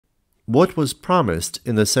what was promised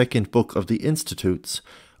in the second book of the Institutes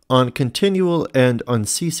on continual and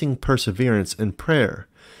unceasing perseverance in prayer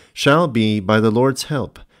shall be, by the Lord's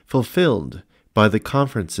help, fulfilled by the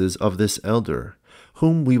conferences of this elder,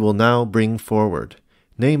 whom we will now bring forward,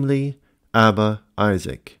 namely, Abba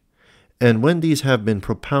Isaac. And when these have been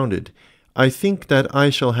propounded, I think that I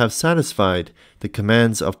shall have satisfied the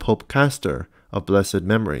commands of Pope Castor of blessed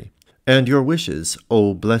memory, and your wishes,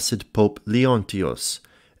 O blessed Pope Leontios,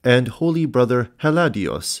 and holy brother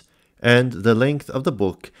Heladios, and the length of the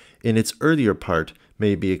book in its earlier part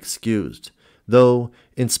may be excused, though,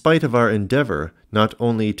 in spite of our endeavor not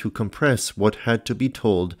only to compress what had to be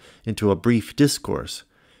told into a brief discourse,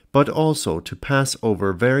 but also to pass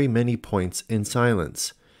over very many points in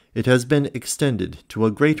silence, it has been extended to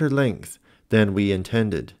a greater length than we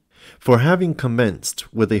intended. For having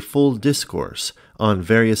commenced with a full discourse on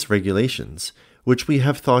various regulations, which we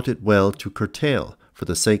have thought it well to curtail for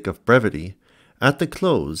the sake of brevity, at the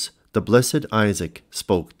close the blessed Isaac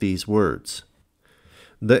spoke these words: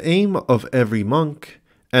 "The aim of every monk,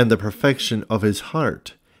 and the perfection of his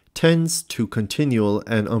heart, tends to continual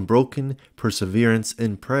and unbroken perseverance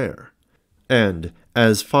in prayer, and,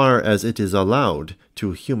 as far as it is allowed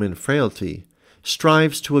to human frailty,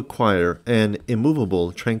 strives to acquire an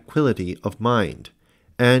immovable tranquillity of mind,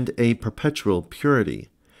 and a perpetual purity,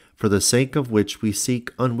 for the sake of which we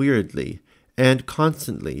seek unweariedly and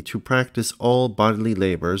constantly to practice all bodily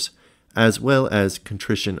labors, as well as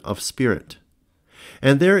contrition of spirit.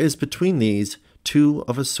 And there is between these two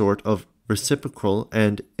of a sort of reciprocal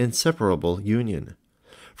and inseparable union.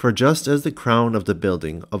 For just as the crown of the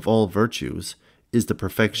building of all virtues is the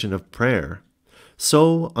perfection of prayer,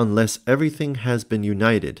 so, unless everything has been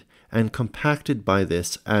united and compacted by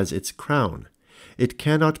this as its crown, it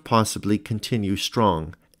cannot possibly continue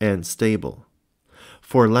strong and stable.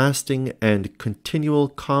 For lasting and continual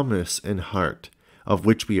calmness in heart, of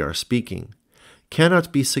which we are speaking,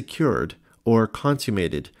 cannot be secured or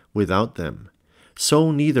consummated without them.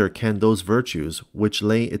 So neither can those virtues which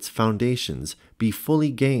lay its foundations be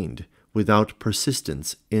fully gained without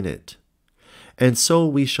persistence in it. And so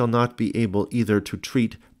we shall not be able either to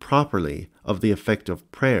treat properly of the effect of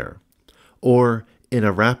prayer, or in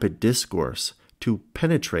a rapid discourse to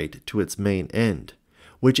penetrate to its main end,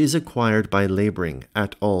 which is acquired by laboring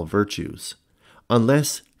at all virtues,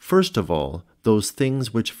 unless, first of all, those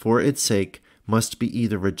things which for its sake must be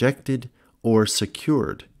either rejected or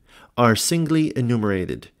secured, are singly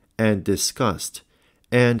enumerated and discussed,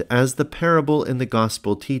 and as the parable in the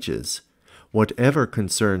Gospel teaches, whatever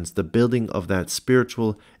concerns the building of that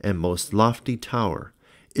spiritual and most lofty tower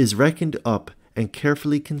is reckoned up and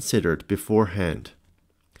carefully considered beforehand.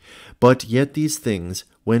 But yet these things,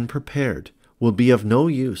 when prepared, will be of no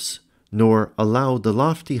use, nor allow the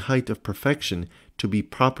lofty height of perfection to be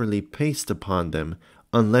properly placed upon them,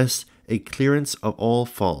 unless a clearance of all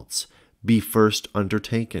faults be first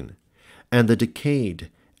undertaken, and the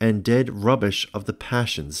decayed and dead rubbish of the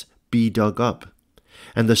passions be dug up,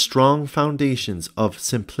 and the strong foundations of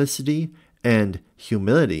simplicity and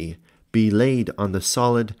humility be laid on the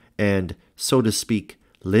solid and, so to speak,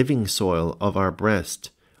 living soil of our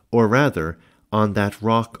breast, or rather on that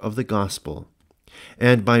rock of the gospel.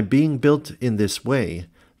 And by being built in this way,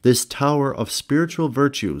 this tower of spiritual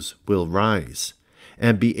virtues will rise,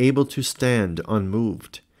 and be able to stand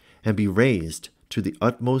unmoved, and be raised to the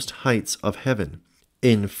utmost heights of heaven,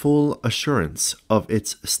 in full assurance of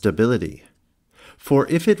its stability. For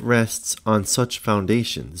if it rests on such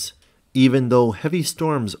foundations, even though heavy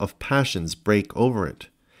storms of passions break over it,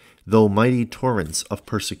 though mighty torrents of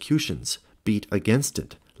persecutions beat against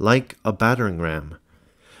it like a battering ram,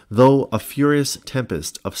 though a furious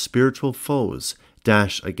tempest of spiritual foes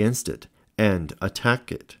dash against it and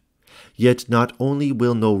attack it, yet not only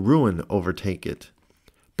will no ruin overtake it,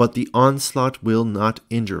 but the onslaught will not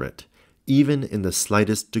injure it, even in the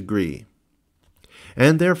slightest degree.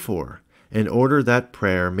 And therefore, in order that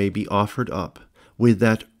prayer may be offered up with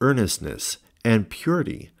that earnestness and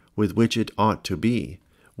purity with which it ought to be,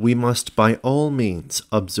 we must by all means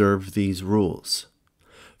observe these rules.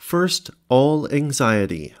 First, all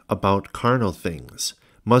anxiety about carnal things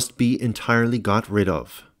must be entirely got rid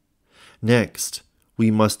of. Next, we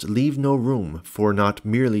must leave no room for not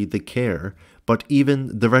merely the care, but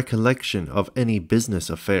even the recollection of any business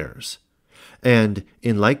affairs, and,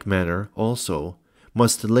 in like manner also,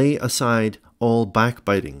 must lay aside all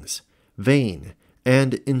backbitings, vain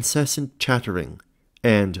and incessant chattering,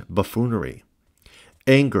 and buffoonery.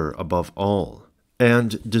 Anger above all,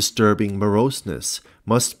 and disturbing moroseness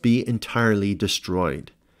must be entirely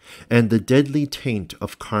destroyed, and the deadly taint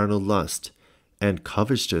of carnal lust and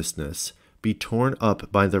covetousness be torn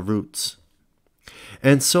up by the roots.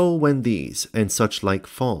 And so when these and such like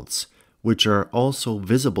faults, which are also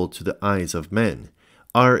visible to the eyes of men,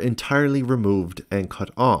 are entirely removed and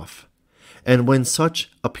cut off, and when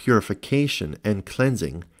such a purification and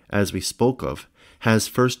cleansing, as we spoke of, has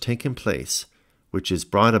first taken place, which is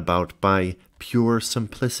brought about by pure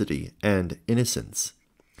simplicity and innocence,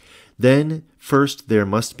 then first there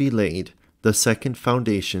must be laid the second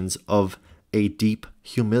foundations of a deep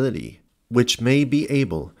humility, which may be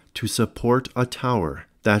able to support a tower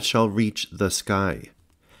that shall reach the sky.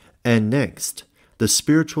 And next, the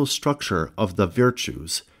spiritual structure of the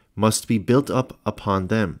virtues must be built up upon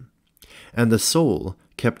them, and the soul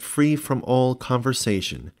kept free from all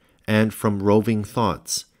conversation and from roving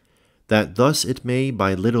thoughts, that thus it may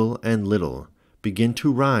by little and little begin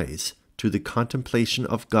to rise to the contemplation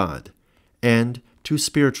of God and to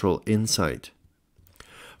spiritual insight.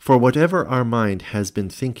 For whatever our mind has been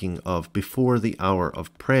thinking of before the hour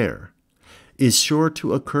of prayer is sure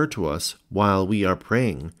to occur to us while we are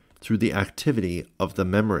praying through the activity of the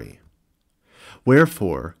memory.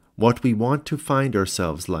 Wherefore, what we want to find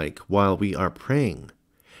ourselves like while we are praying,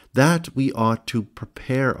 that we ought to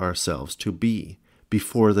prepare ourselves to be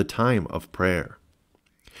before the time of prayer.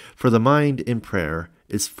 For the mind in prayer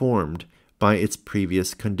is formed by its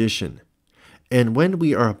previous condition, and when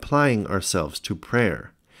we are applying ourselves to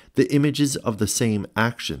prayer, the images of the same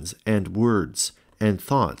actions and words and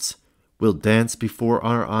thoughts will dance before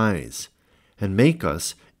our eyes, and make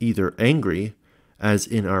us either angry, as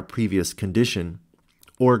in our previous condition,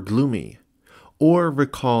 or gloomy, or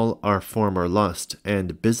recall our former lust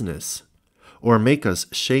and business, or make us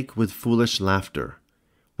shake with foolish laughter,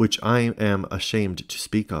 which I am ashamed to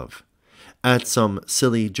speak of, at some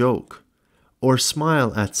silly joke, or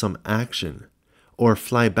smile at some action, or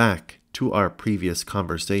fly back to our previous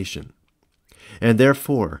conversation. And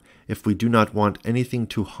therefore, if we do not want anything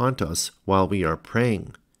to haunt us while we are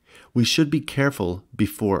praying, we should be careful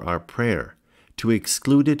before our prayer to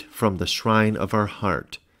exclude it from the shrine of our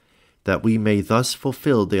heart, that we may thus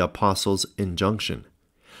fulfill the Apostle's injunction,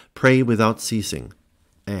 pray without ceasing,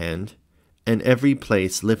 and in every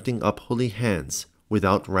place lifting up holy hands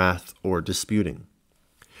without wrath or disputing.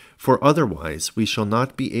 For otherwise we shall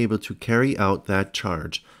not be able to carry out that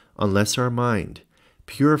charge unless our mind,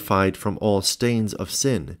 purified from all stains of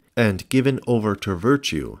sin and given over to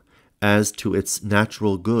virtue as to its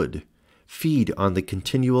natural good, feed on the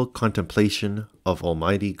continual contemplation of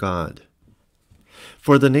Almighty God.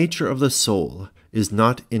 For the nature of the soul is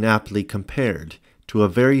not inaptly compared to a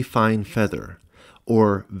very fine feather,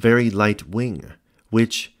 or very light wing,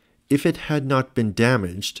 which, if it had not been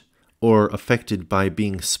damaged or affected by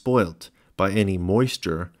being spoilt by any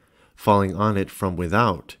moisture falling on it from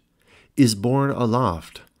without, is borne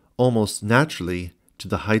aloft almost naturally to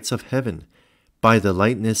the heights of heaven by the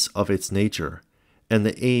lightness of its nature and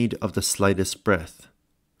the aid of the slightest breath.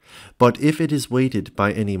 But if it is weighted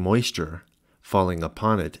by any moisture falling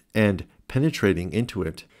upon it and penetrating into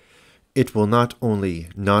it, it will not only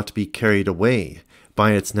not be carried away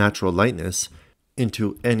by its natural lightness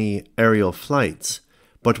into any aerial flights,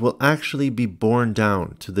 but will actually be borne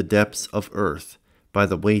down to the depths of earth by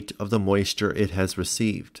the weight of the moisture it has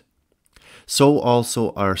received. So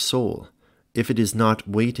also our soul, if it is not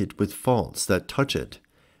weighted with faults that touch it,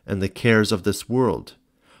 and the cares of this world,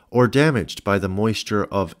 or damaged by the moisture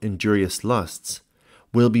of injurious lusts,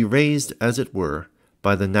 will be raised, as it were,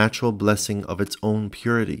 by the natural blessing of its own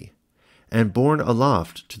purity, and borne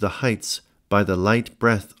aloft to the heights by the light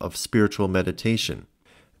breath of spiritual meditation,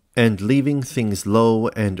 and leaving things low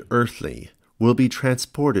and earthly, will be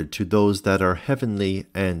transported to those that are heavenly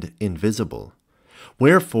and invisible.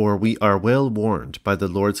 Wherefore we are well warned by the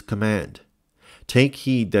Lord's command, "Take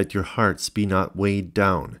heed that your hearts be not weighed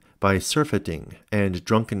down by surfeiting and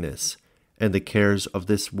drunkenness and the cares of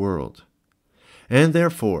this world." And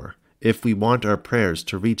therefore, if we want our prayers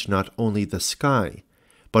to reach not only the sky,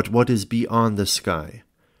 but what is beyond the sky,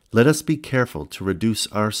 let us be careful to reduce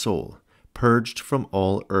our soul, purged from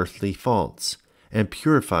all earthly faults, and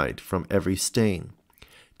purified from every stain,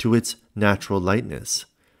 to its natural lightness,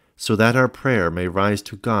 so that our prayer may rise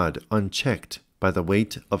to God unchecked by the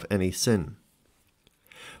weight of any sin.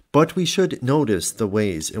 But we should notice the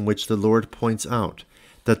ways in which the Lord points out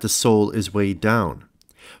that the soul is weighed down,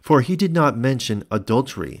 for he did not mention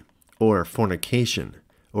adultery, or fornication,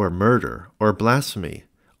 or murder, or blasphemy,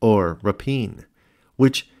 or rapine,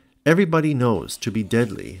 which everybody knows to be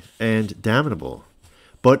deadly and damnable,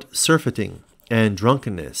 but surfeiting and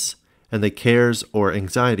drunkenness, and the cares or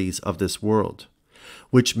anxieties of this world,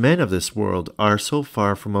 which men of this world are so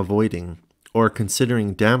far from avoiding or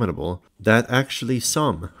considering damnable, that actually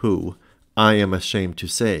some who, I am ashamed to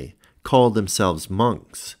say, call themselves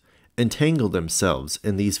monks, entangle themselves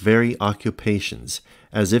in these very occupations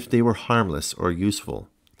as if they were harmless or useful.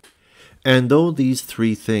 And though these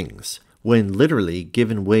three things, when literally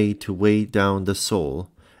given way to weigh down the soul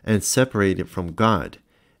and separate it from God,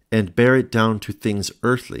 and bear it down to things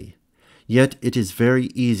earthly, yet it is very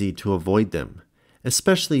easy to avoid them,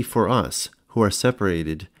 especially for us who are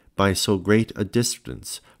separated by so great a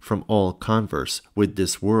distance from all converse with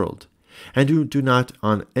this world, and who do not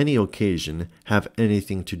on any occasion have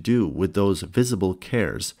anything to do with those visible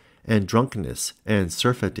cares and drunkenness and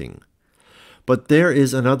surfeiting. But there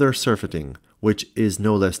is another surfeiting which is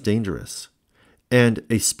no less dangerous, and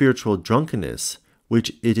a spiritual drunkenness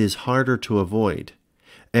which it is harder to avoid,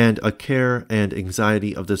 and a care and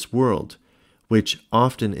anxiety of this world, which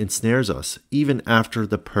often ensnares us even after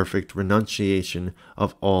the perfect renunciation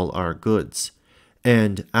of all our goods,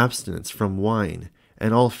 and abstinence from wine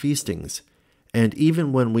and all feastings, and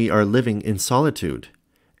even when we are living in solitude.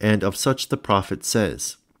 And of such the prophet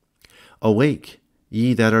says, Awake,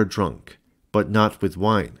 ye that are drunk, but not with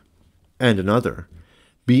wine. And another,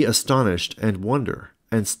 Be astonished and wonder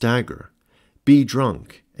and stagger. Be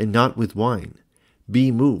drunk, and not with wine.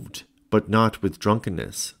 Be moved, but not with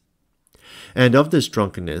drunkenness. And of this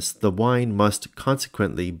drunkenness the wine must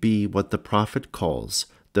consequently be what the prophet calls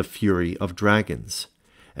the fury of dragons.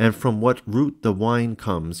 And from what root the wine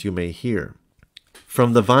comes you may hear.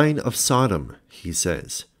 From the vine of Sodom, he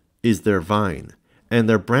says, is their vine, and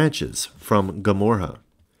their branches from Gomorrah.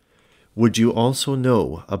 Would you also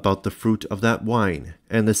know about the fruit of that wine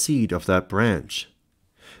and the seed of that branch?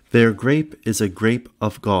 Their grape is a grape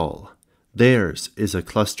of gall, theirs is a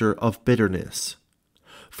cluster of bitterness.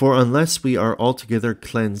 For unless we are altogether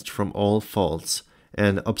cleansed from all faults,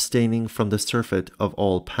 and abstaining from the surfeit of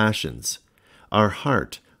all passions, our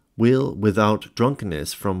heart will, without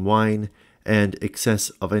drunkenness from wine and excess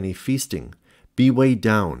of any feasting, be weighed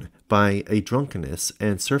down by a drunkenness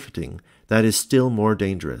and surfeiting that is still more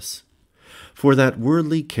dangerous. For that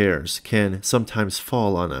worldly cares can sometimes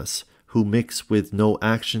fall on us who mix with no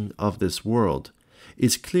action of this world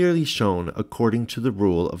is clearly shown according to the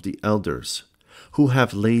rule of the elders, who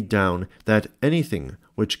have laid down that anything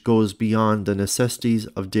which goes beyond the necessities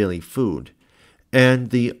of daily food and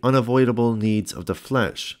the unavoidable needs of the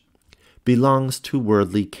flesh belongs to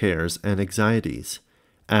worldly cares and anxieties,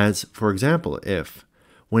 as, for example, if,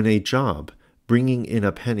 when a job bringing in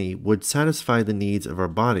a penny would satisfy the needs of our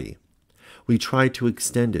body, we try to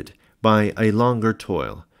extend it by a longer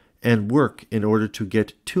toil and work in order to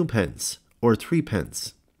get 2 pence or 3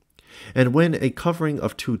 pence. And when a covering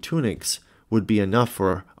of 2 tunics would be enough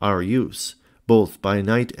for our use, both by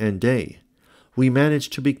night and day, we manage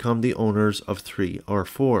to become the owners of 3 or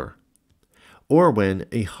 4. Or when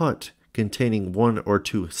a hut containing 1 or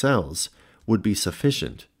 2 cells would be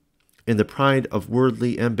sufficient, in the pride of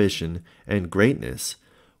worldly ambition and greatness,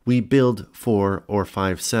 we build 4 or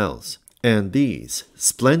 5 cells, and these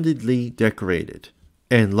splendidly decorated,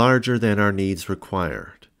 and larger than our needs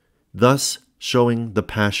required, thus showing the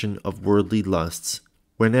passion of worldly lusts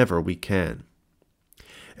whenever we can.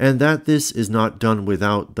 And that this is not done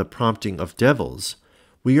without the prompting of devils,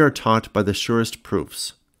 we are taught by the surest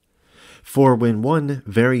proofs. For when one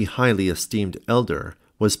very highly esteemed elder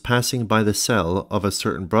was passing by the cell of a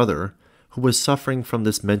certain brother who was suffering from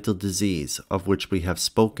this mental disease of which we have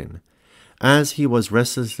spoken, as he was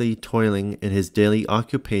restlessly toiling in his daily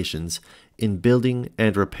occupations in building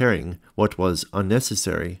and repairing what was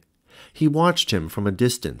unnecessary, he watched him from a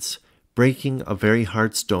distance, breaking a very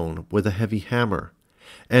hard stone with a heavy hammer,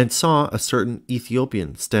 and saw a certain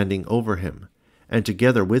Ethiopian standing over him, and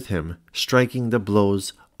together with him striking the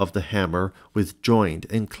blows of the hammer with joined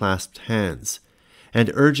and clasped hands,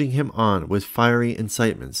 and urging him on with fiery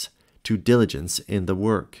incitements to diligence in the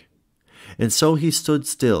work. And so he stood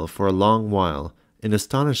still for a long while in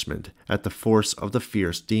astonishment at the force of the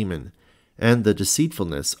fierce demon, and the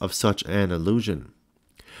deceitfulness of such an illusion.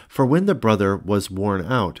 For when the brother was worn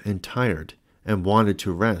out and tired, and wanted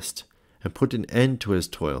to rest, and put an end to his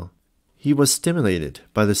toil, he was stimulated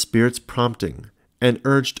by the Spirit's prompting, and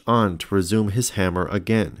urged on to resume his hammer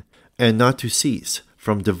again, and not to cease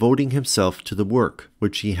from devoting himself to the work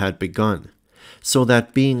which he had begun, so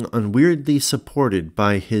that being unweariedly supported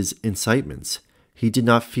by his incitements, he did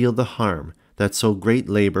not feel the harm that so great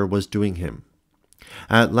labor was doing him.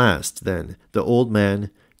 At last, then, the old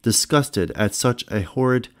man, disgusted at such a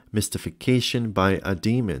horrid mystification by a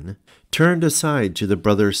demon, turned aside to the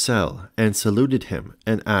brother's cell, and saluted him,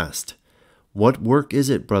 and asked, "What work is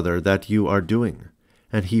it, brother, that you are doing?"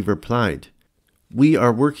 And he replied, "We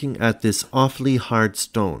are working at this awfully hard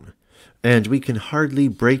stone, and we can hardly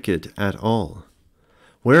break it at all."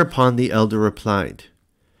 Whereupon the elder replied,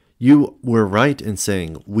 "You were right in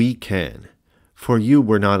saying, 'We can,' for you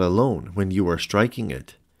were not alone when you were striking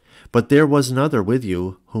it. But there was another with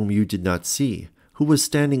you whom you did not see, who was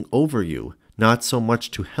standing over you, not so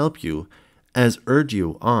much to help you as urge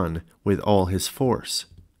you on with all his force."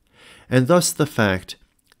 And thus the fact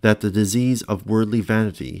that the disease of worldly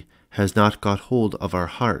vanity has not got hold of our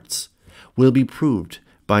hearts will be proved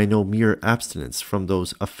by no mere abstinence from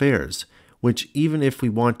those affairs which, even if we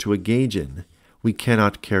want to engage in, we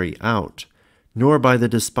cannot carry out, nor by the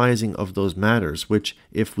despising of those matters which,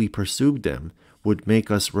 if we pursued them, would make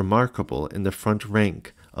us remarkable in the front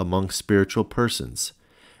rank among spiritual persons,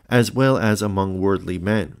 as well as among worldly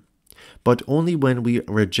men, but only when we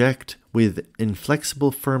reject with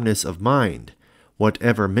inflexible firmness of mind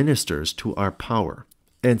whatever ministers to our power,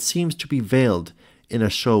 and seems to be veiled in a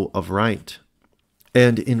show of right.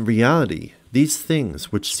 And in reality, these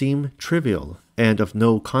things which seem trivial and of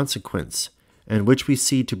no consequence, and which we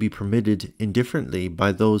see to be permitted indifferently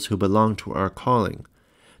by those who belong to our calling,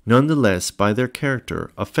 none the less by their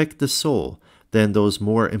character affect the soul than those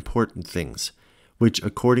more important things, which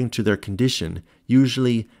according to their condition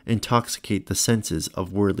usually intoxicate the senses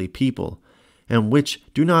of worldly people, and which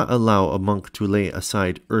do not allow a monk to lay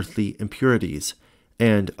aside earthly impurities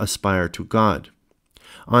and aspire to God,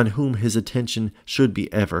 on whom his attention should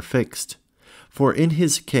be ever fixed. For in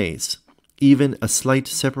his case, even a slight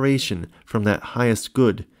separation from that highest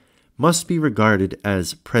good must be regarded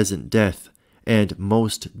as present death and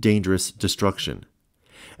most dangerous destruction.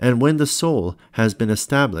 And when the soul has been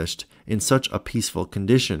established in such a peaceful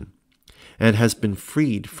condition, and has been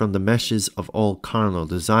freed from the meshes of all carnal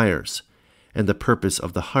desires, and the purpose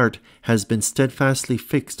of the heart has been steadfastly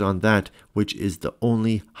fixed on that which is the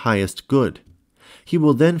only highest good, he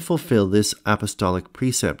will then fulfill this apostolic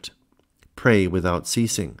precept: pray without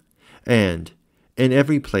ceasing, and in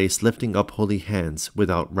every place lifting up holy hands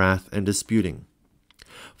without wrath and disputing.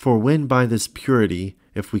 For when by this purity,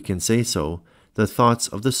 if we can say so, the thoughts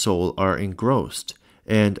of the soul are engrossed,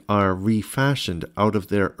 and are refashioned out of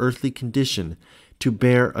their earthly condition to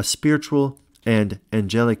bear a spiritual and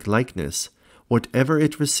angelic likeness, whatever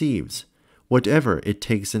it receives, whatever it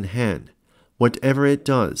takes in hand, whatever it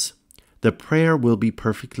does, the prayer will be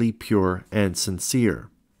perfectly pure and sincere.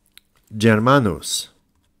 Germanos,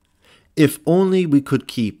 if only we could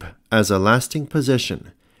keep as a lasting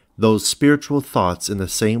possession those spiritual thoughts in the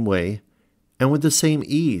same way, and with the same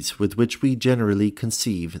ease with which we generally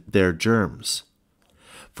conceive their germs.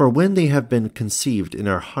 For when they have been conceived in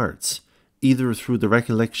our hearts, either through the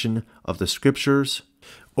recollection of the Scriptures,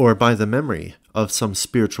 or by the memory of some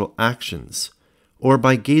spiritual actions, or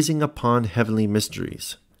by gazing upon heavenly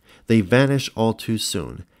mysteries, they vanish all too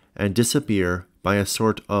soon, and disappear by a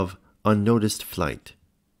sort of unnoticed flight.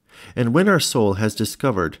 And when our soul has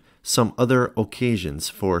discovered some other occasions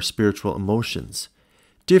for spiritual emotions,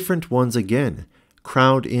 different ones again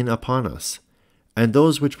crowd in upon us, and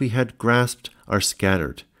those which we had grasped are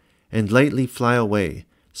scattered, and lightly fly away,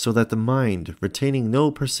 so that the mind, retaining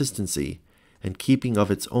no persistency, and keeping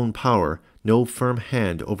of its own power no firm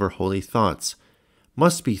hand over holy thoughts,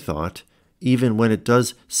 must be thought, even when it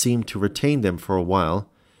does seem to retain them for a while,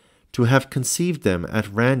 to have conceived them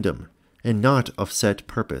at random, and not of set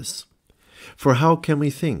purpose. For how can we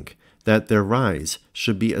think that their rise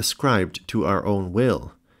should be ascribed to our own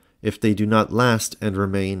will, if they do not last and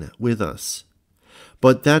remain with us?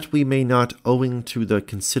 But that we may not, owing to the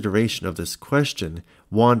consideration of this question,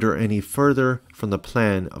 wander any further from the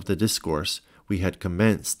plan of the discourse we had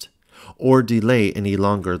commenced, or delay any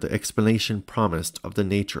longer the explanation promised of the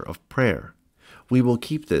nature of prayer, we will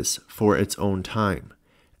keep this for its own time,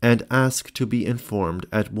 and ask to be informed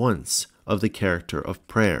at once of the character of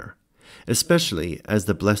prayer, especially as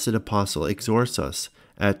the blessed apostle exhorts us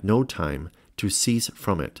at no time to cease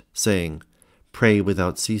from it, saying, "Pray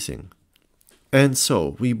without ceasing." And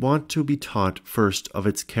so we want to be taught first of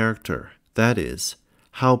its character, that is,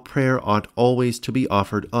 how prayer ought always to be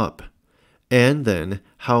offered up, and then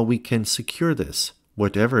how we can secure this,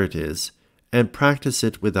 whatever it is, and practice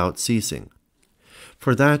it without ceasing.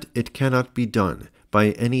 For that it cannot be done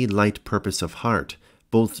by any light purpose of heart,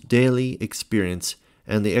 both daily experience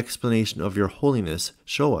and the explanation of your holiness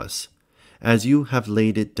show us, as you have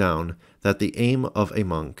laid it down, that the aim of a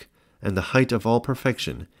monk and the height of all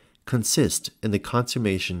perfection consist in the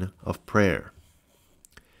consummation of prayer.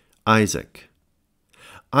 Isaac,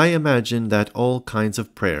 I imagine that all kinds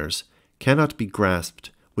of prayers cannot be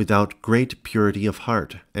grasped without great purity of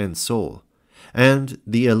heart and soul, and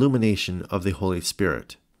the illumination of the Holy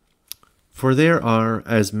Spirit. For there are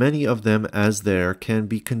as many of them as there can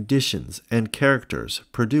be conditions and characters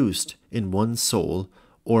produced in one soul,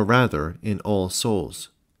 or rather in all souls.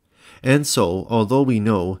 And so, although we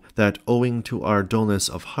know that owing to our dullness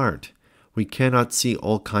of heart, we cannot see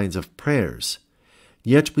all kinds of prayers,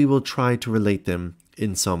 yet we will try to relate them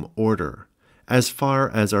in some order, as far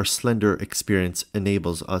as our slender experience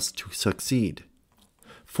enables us to succeed.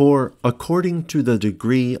 For according to the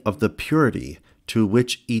degree of the purity to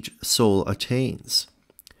which each soul attains,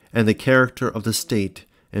 and the character of the state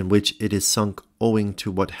in which it is sunk owing to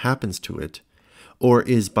what happens to it, or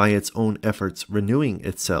is by its own efforts renewing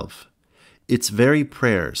itself, its very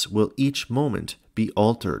prayers will each moment be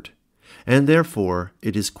altered, and therefore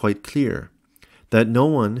it is quite clear that no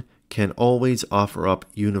one can always offer up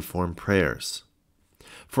uniform prayers.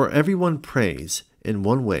 For everyone prays in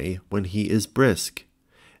one way when he is brisk,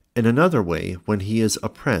 in another way when he is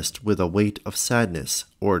oppressed with a weight of sadness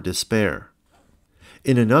or despair,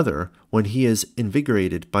 in another when he is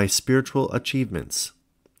invigorated by spiritual achievements,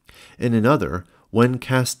 in another when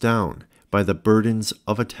cast down by the burdens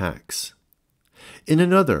of attacks, in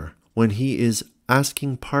another when he is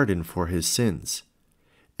asking pardon for his sins,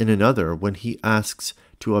 in another when he asks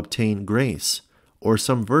to obtain grace or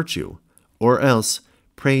some virtue, or else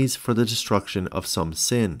prays for the destruction of some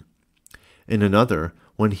sin, in another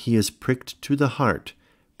when he is pricked to the heart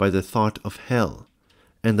by the thought of hell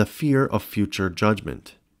and the fear of future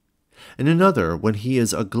judgment, in another when he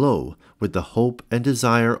is aglow with the hope and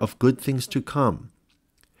desire of good things to come,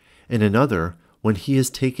 in another when he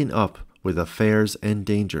is taken up with affairs and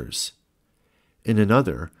dangers, in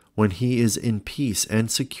another when he is in peace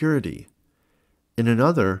and security, in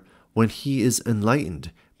another when he is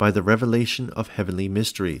enlightened by the revelation of heavenly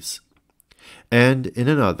mysteries, and in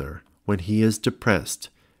another when he is depressed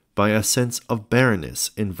by a sense of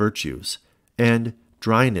barrenness in virtues and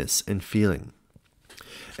dryness in feeling.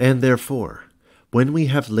 And therefore, when we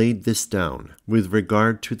have laid this down with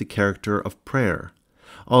regard to the character of prayer,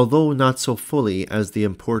 although not so fully as the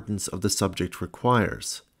importance of the subject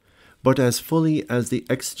requires, but as fully as the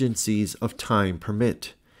exigencies of time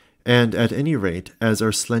permit, and at any rate as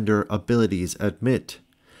our slender abilities admit,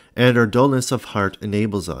 and our dullness of heart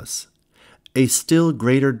enables us, a still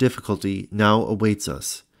greater difficulty now awaits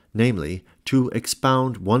us, namely, to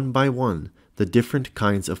expound one by one the different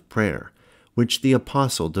kinds of prayer, which the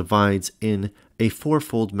Apostle divides in a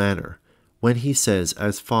fourfold manner, when he says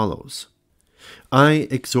as follows: I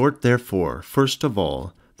exhort therefore, first of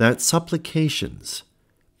all, that supplications,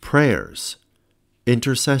 prayers,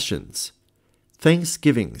 intercessions,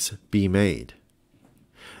 thanksgivings be made.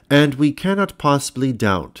 And we cannot possibly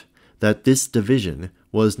doubt that this division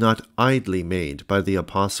was not idly made by the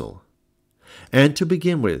Apostle. And to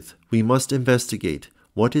begin with, we must investigate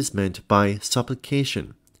what is meant by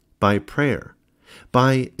supplication, by prayer,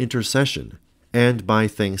 by intercession, and by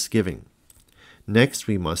thanksgiving. Next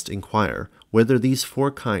we must inquire whether these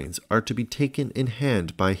four kinds are to be taken in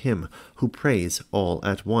hand by him who prays all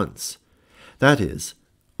at once. That is,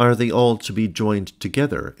 are they all to be joined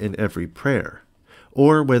together in every prayer,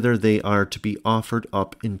 or whether they are to be offered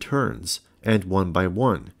up in turns and one by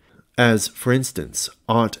one, as, for instance,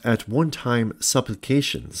 ought at one time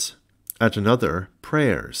supplications, at another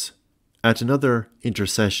prayers, at another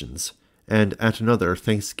intercessions, and at another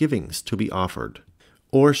thanksgivings to be offered.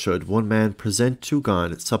 Or should one man present to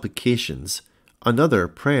God supplications, another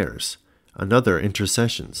prayers, another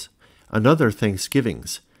intercessions, another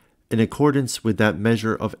thanksgivings, in accordance with that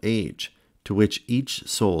measure of age to which each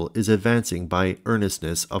soul is advancing by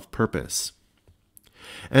earnestness of purpose.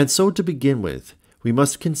 And so to begin with, we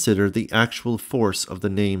must consider the actual force of the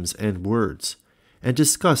names and words, and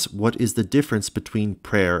discuss what is the difference between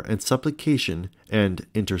prayer and supplication and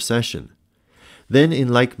intercession. Then in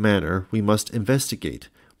like manner we must investigate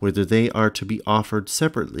whether they are to be offered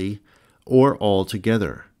separately or all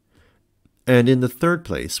together. And in the third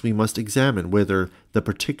place we must examine whether the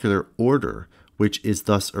particular order which is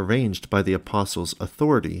thus arranged by the Apostle's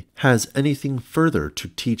authority has anything further to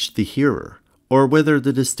teach the hearer, or whether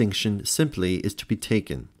the distinction simply is to be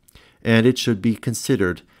taken, and it should be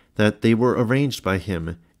considered that they were arranged by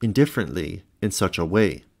him indifferently in such a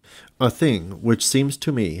way, a thing which seems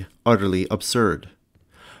to me utterly absurd.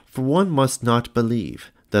 For one must not believe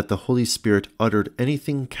that the Holy Spirit uttered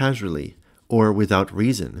anything casually or without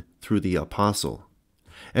reason through the Apostle.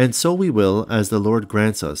 And so we will, as the Lord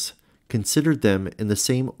grants us, consider them in the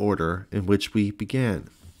same order in which we began.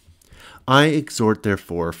 I exhort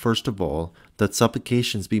therefore, first of all, that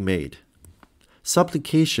supplications be made.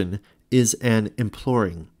 Supplication is an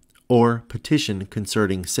imploring, or petition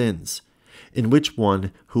concerning sins, in which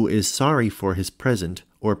one who is sorry for his present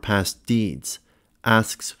or past deeds,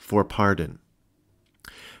 asks for pardon.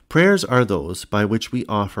 Prayers are those by which we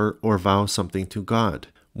offer or vow something to God,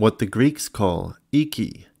 what the Greeks call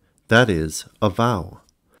iki, that is, a vow.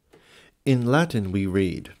 In Latin we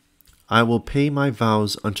read, I will pay my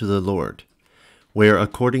vows unto the Lord, where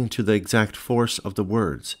according to the exact force of the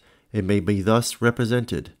words, it may be thus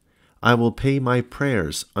represented, I will pay my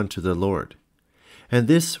prayers unto the Lord. And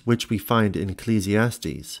this which we find in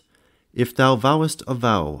Ecclesiastes, if thou vowest a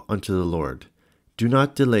vow unto the Lord, do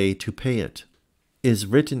not delay to pay it, is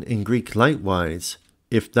written in Greek likewise,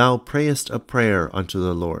 if thou prayest a prayer unto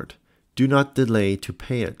the Lord, do not delay to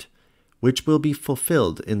pay it, which will be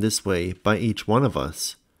fulfilled in this way by each one of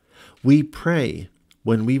us. We pray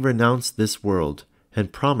when we renounce this world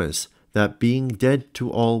and promise that being dead to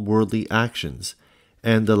all worldly actions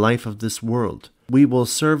and the life of this world, we will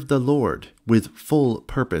serve the Lord with full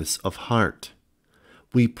purpose of heart.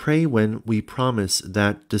 We pray when we promise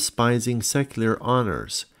that despising secular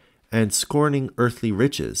honors and scorning earthly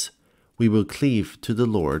riches, we will cleave to the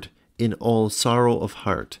Lord in all sorrow of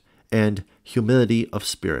heart and humility of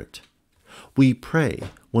spirit. We pray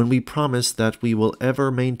when we promise that we will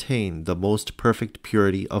ever maintain the most perfect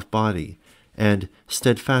purity of body and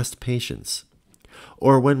steadfast patience,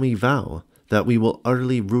 or when we vow that we will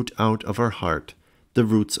utterly root out of our heart the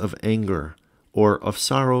roots of anger, or of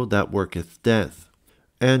sorrow that worketh death.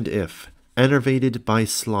 And if, enervated by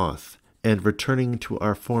sloth, and returning to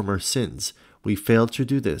our former sins, we fail to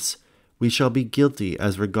do this, we shall be guilty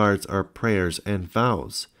as regards our prayers and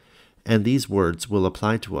vows, and these words will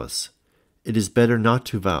apply to us. It is better not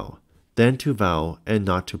to vow, than to vow and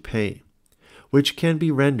not to pay, which can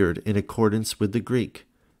be rendered in accordance with the Greek,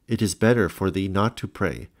 it is better for thee not to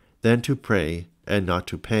pray, than to pray and not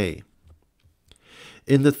to pay.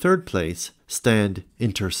 In the third place stand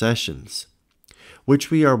intercessions,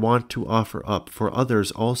 which we are wont to offer up for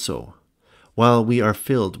others also, while we are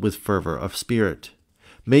filled with fervor of spirit,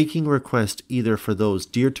 making request either for those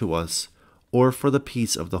dear to us, or for the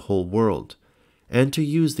peace of the whole world, and to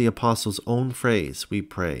use the Apostle's own phrase, we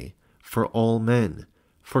pray, for all men,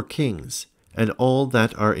 for kings, and all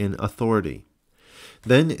that are in authority.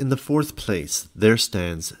 Then in the fourth place there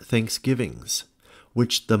stands thanksgivings,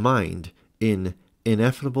 which the mind, in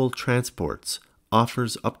ineffable transports,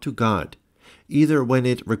 offers up to God, either when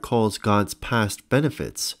it recalls God's past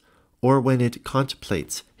benefits, or when it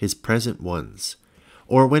contemplates his present ones,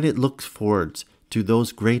 or when it looks forward to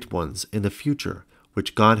those great ones in the future,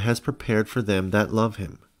 which God has prepared for them that love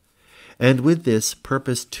him. And with this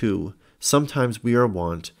purpose too, sometimes we are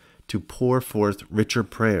wont to pour forth richer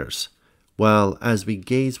prayers, while as we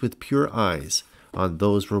gaze with pure eyes on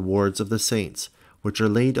those rewards of the saints, which are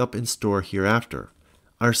laid up in store hereafter,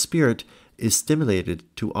 our spirit is stimulated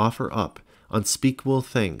to offer up unspeakable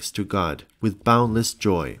thanks to God with boundless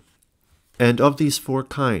joy. And of these four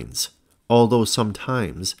kinds, although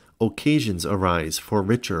sometimes occasions arise for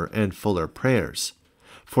richer and fuller prayers,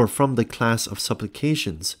 for from the class of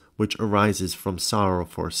supplications which arises from sorrow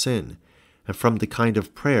for sin, and from the kind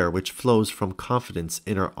of prayer which flows from confidence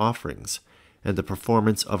in our offerings, and the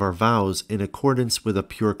performance of our vows in accordance with a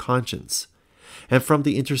pure conscience, and from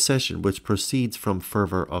the intercession which proceeds from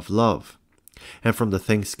fervor of love, and from the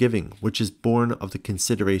thanksgiving which is born of the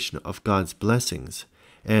consideration of God's blessings,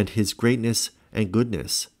 and his greatness and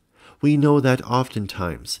goodness, we know that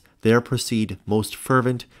oftentimes there proceed most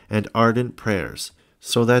fervent and ardent prayers,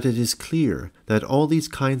 so that it is clear that all these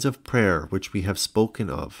kinds of prayer which we have spoken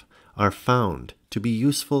of are found to be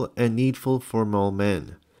useful and needful for all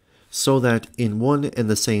men, so that in one and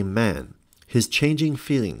the same man his changing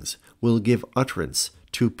feelings will give utterance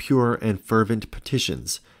to pure and fervent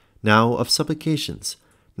petitions, now of supplications,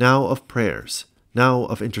 now of prayers, now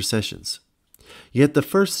of intercessions. Yet the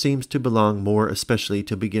first seems to belong more especially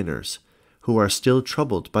to beginners, who are still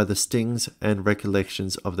troubled by the stings and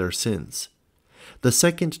recollections of their sins. The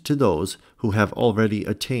second to those who have already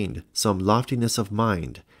attained some loftiness of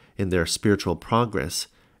mind in their spiritual progress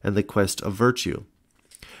and the quest of virtue.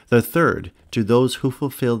 The third to those who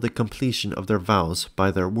fulfill the completion of their vows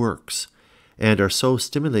by their works, and are so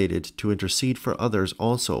stimulated to intercede for others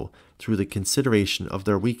also through the consideration of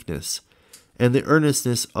their weakness and the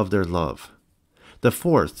earnestness of their love. The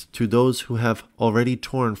fourth to those who have already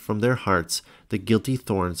torn from their hearts the guilty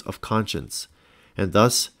thorns of conscience, and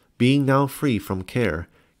thus, being now free from care,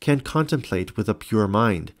 can contemplate with a pure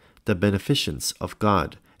mind the beneficence of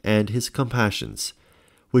God and his compassions,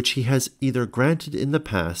 which he has either granted in the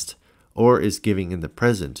past, or is giving in the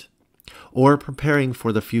present, or preparing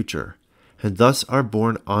for the future, and thus are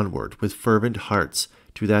borne onward with fervent hearts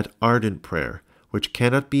to that ardent prayer which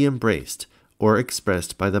cannot be embraced or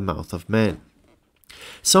expressed by the mouth of men.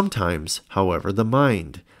 Sometimes, however, the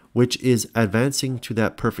mind, which is advancing to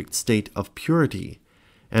that perfect state of purity,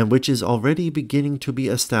 and which is already beginning to be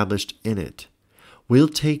established in it, will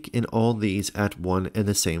take in all these at one and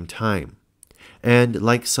the same time, and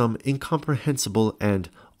like some incomprehensible and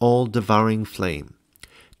all-devouring flame,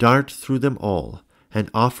 dart through them all, and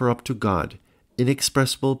offer up to God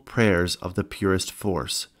inexpressible prayers of the purest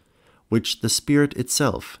force, which the Spirit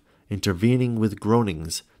itself, intervening with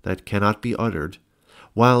groanings that cannot be uttered,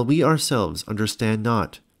 while we ourselves understand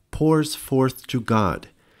not, pours forth to God,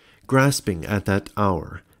 grasping at that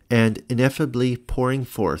hour, and ineffably pouring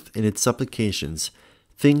forth in its supplications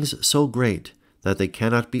things so great that they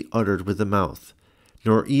cannot be uttered with the mouth,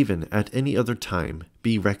 nor even at any other time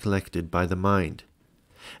be recollected by the mind.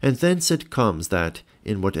 And thence it comes that,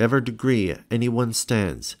 in whatever degree any one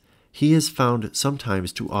stands, he is found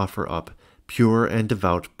sometimes to offer up pure and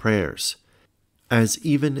devout prayers, as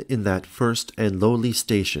even in that first and lowly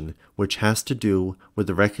station which has to do with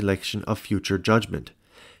the recollection of future judgment,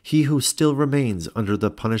 he who still remains under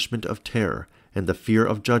the punishment of terror and the fear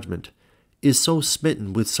of judgment is so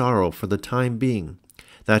smitten with sorrow for the time being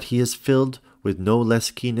that he is filled with no less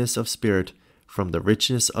keenness of spirit from the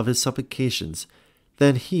richness of his supplications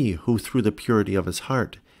than he who through the purity of his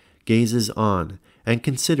heart gazes on and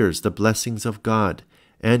considers the blessings of God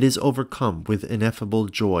and is overcome with ineffable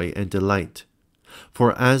joy and delight.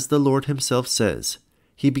 For as the Lord himself says,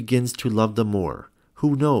 he begins to love the more,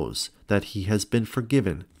 who knows that he has been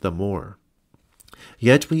forgiven the more.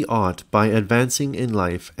 Yet we ought, by advancing in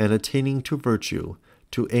life and attaining to virtue,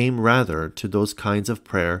 to aim rather to those kinds of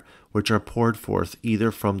prayer which are poured forth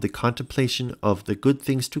either from the contemplation of the good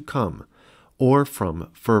things to come, or from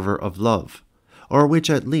fervor of love, or which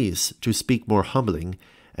at least, to speak more humbling,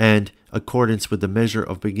 and accordance with the measure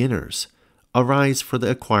of beginners, arise for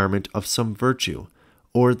the acquirement of some virtue,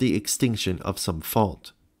 or the extinction of some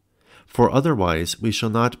fault. For otherwise we shall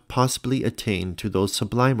not possibly attain to those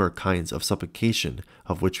sublimer kinds of supplication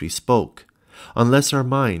of which we spoke, unless our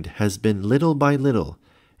mind has been little by little,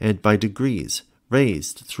 and by degrees,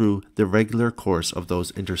 raised through the regular course of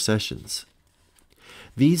those intercessions.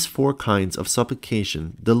 These 4 kinds of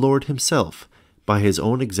supplication the Lord himself, by his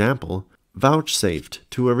own example, vouchsafed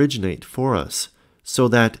to originate for us, so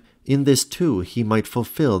that in this too he might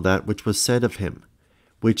fulfill that which was said of him,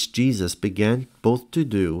 which Jesus began both to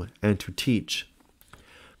do and to teach.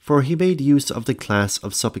 For he made use of the class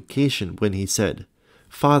of supplication when he said,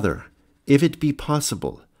 Father, if it be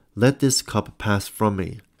possible, let this cup pass from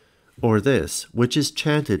me. Or this, which is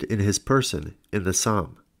chanted in his person in the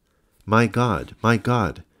psalm, my God,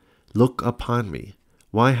 look upon me.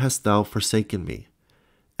 Why hast thou forsaken me?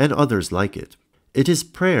 And others like it. It is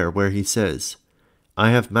prayer where he says, I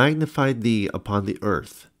have magnified thee upon the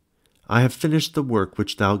earth. I have finished the work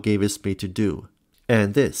which thou gavest me to do.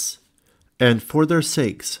 And this, and for their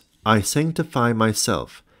sakes I sanctify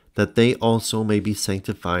myself, that they also may be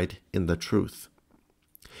sanctified in the truth.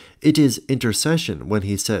 It is intercession when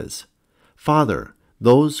he says, Father,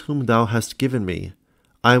 those whom thou hast given me,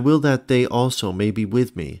 I will that they also may be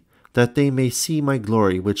with me, that they may see my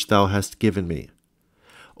glory which thou hast given me.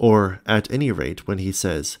 Or, at any rate, when he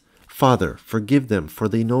says, Father, forgive them, for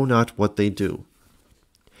they know not what they do.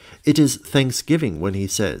 It is thanksgiving when he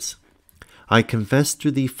says, I confess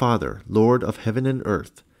to thee, Father, Lord of heaven and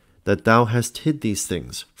earth, that thou hast hid these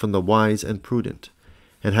things from the wise and prudent,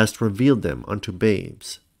 and hast revealed them unto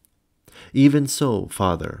babes. Even so,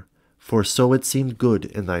 Father, for so it seemed good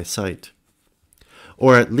in thy sight.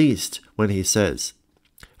 Or at least when he says,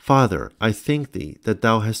 Father, I thank thee that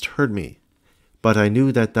thou hast heard me, but I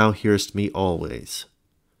knew that thou hearest me always.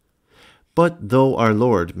 But though our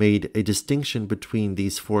Lord made a distinction between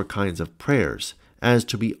these 4 kinds of prayers, as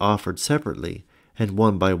to be offered separately, and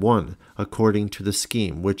one by one, according to the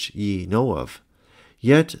scheme which ye know of,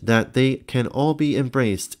 yet that they can all be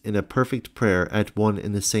embraced in a perfect prayer at one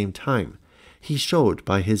and the same time, he showed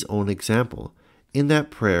by his own example, in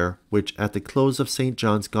that prayer which at the close of St.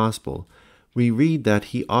 John's Gospel we read that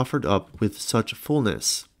he offered up with such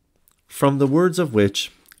fullness, from the words of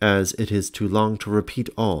which, as it is too long to repeat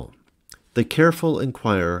all, the careful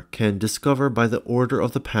inquirer can discover by the order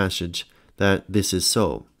of the passage that this is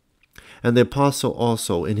so. And the Apostle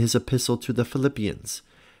also, in his epistle to the Philippians,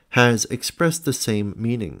 has expressed the same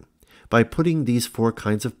meaning, by putting these 4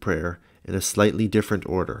 kinds of prayer in a slightly different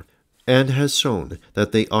order, and has shown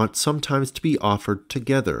that they ought sometimes to be offered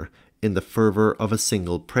together in the fervor of a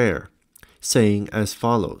single prayer, saying as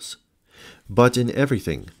follows, But in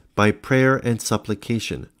everything, by prayer and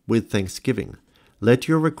supplication, with thanksgiving, let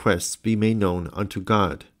your requests be made known unto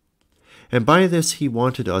God. And by this he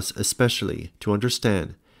wanted us especially to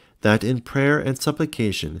understand that in prayer and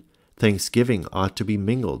supplication thanksgiving ought to be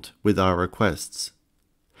mingled with our requests.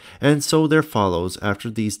 And so there follows after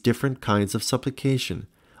these different kinds of supplication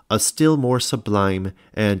a still more sublime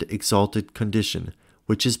and exalted condition,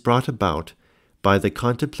 which is brought about by the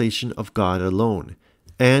contemplation of God alone,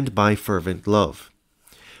 and by fervent love,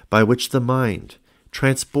 by which the mind,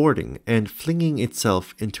 transporting and flinging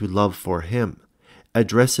itself into love for Him,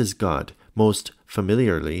 addresses God most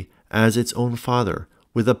familiarly as its own Father,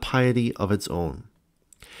 with a piety of its own.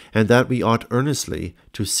 And that we ought earnestly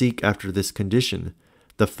to seek after this condition,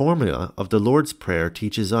 the formula of the Lord's Prayer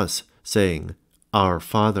teaches us, saying, Our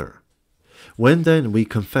Father. When then we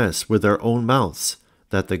confess with our own mouths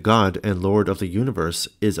that the God and Lord of the universe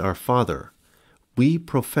is our Father, we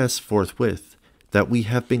profess forthwith that we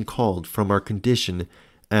have been called from our condition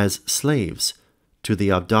as slaves to the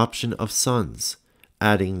adoption of sons,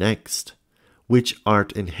 adding next, which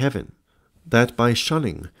art in heaven, that by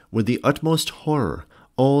shunning with the utmost horror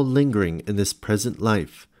all lingering in this present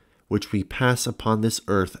life, which we pass upon this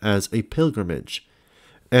earth as a pilgrimage,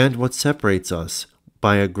 and what separates us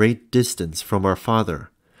by a great distance from our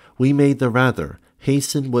Father, we may the rather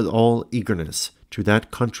hasten with all eagerness to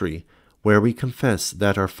that country where we confess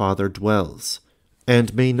that our Father dwells,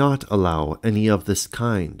 and may not allow any of this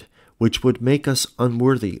kind, which would make us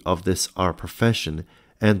unworthy of this our profession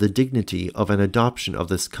and the dignity of an adoption of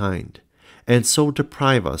this kind, and so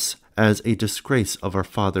deprive us as a disgrace of our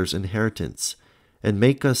Father's inheritance, and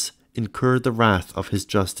make us incur the wrath of His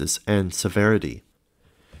justice and severity.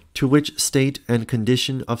 To which state and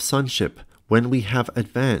condition of sonship, when we have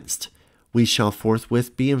advanced, we shall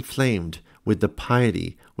forthwith be inflamed with the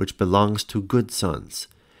piety which belongs to good sons,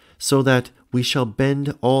 so that we shall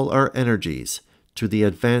bend all our energies to the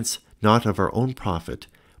advance not of our own profit,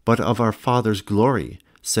 but of our Father's glory,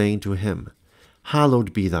 saying to Him,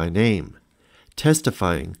 Hallowed be Thy name,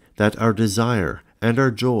 testifying that our desire and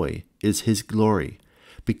our joy is His glory,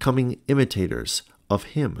 becoming imitators of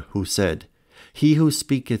Him who said, He who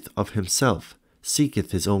speaketh of himself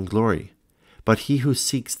seeketh his own glory, but he who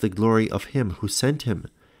seeks the glory of Him who sent him,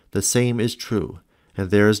 the same is true,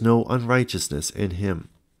 and there is no unrighteousness in him.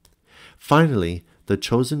 Finally, the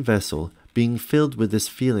chosen vessel, being filled with this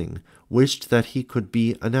feeling, wished that he could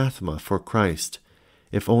be anathema for Christ,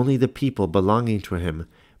 if only the people belonging to him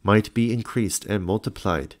might be increased and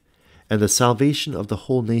multiplied, and the salvation of the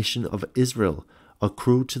whole nation of Israel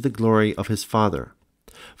accrue to the glory of his Father.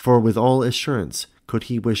 For with all assurance could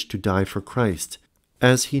he wish to die for Christ,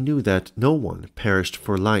 as he knew that no one perished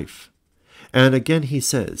for life. And again he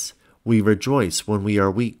says, We rejoice when we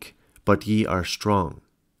are weak, but ye are strong.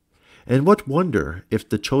 And what wonder if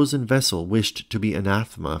the chosen vessel wished to be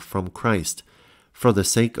anathema from Christ, for the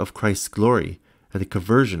sake of Christ's glory, and the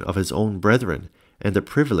conversion of his own brethren, and the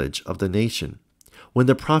privilege of the nation, when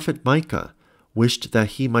the prophet Micah wished that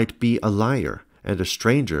he might be a liar and a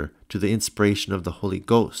stranger to the inspiration of the Holy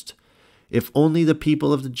Ghost, if only the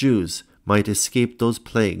people of the Jews might escape those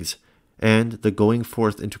plagues, and the going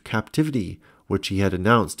forth into captivity which he had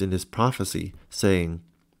announced in his prophecy, saying,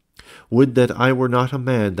 Would that I were not a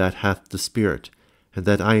man that hath the Spirit, and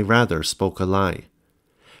that I rather spoke a lie,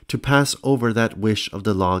 to pass over that wish of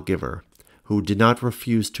the lawgiver, who did not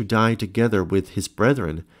refuse to die together with his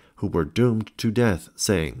brethren who were doomed to death,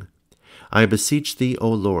 saying, I beseech thee, O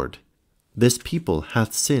Lord, this people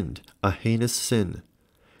hath sinned a heinous sin.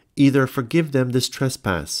 Either forgive them this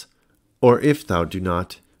trespass, or if thou do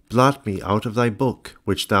not, blot me out of thy book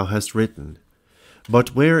which thou hast written.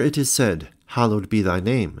 But where it is said, Hallowed be thy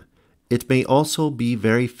name, it may also be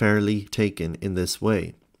very fairly taken in this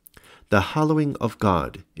way. The hallowing of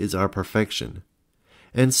God is our perfection.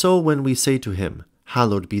 And so when we say to him,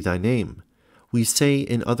 Hallowed be thy name, we say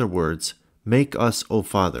in other words, Make us, O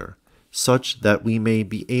Father, such that we may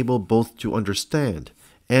be able both to understand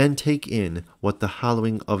and take in what the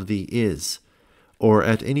hallowing of thee is, or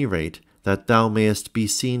at any rate that thou mayest be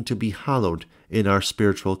seen to be hallowed in our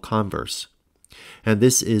spiritual converse. And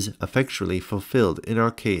this is effectually fulfilled in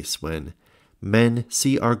our case when men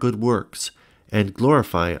see our good works and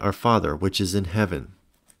glorify our Father which is in heaven.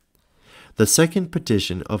 The second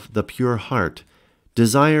petition of the pure heart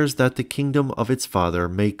desires that the kingdom of its Father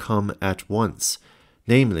may come at once,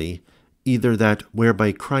 namely, either that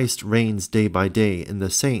whereby Christ reigns day by day in the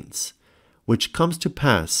saints, which comes to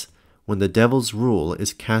pass when the devil's rule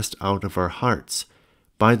is cast out of our hearts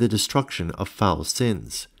by the destruction of foul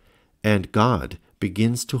sins, and God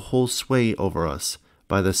begins to hold sway over us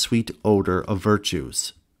by the sweet odor of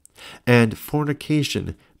virtues. And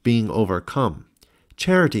fornication being overcome,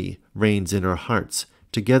 charity reigns in our hearts,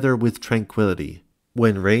 together with tranquility,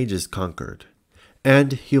 when rage is conquered,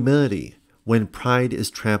 and humility, when pride is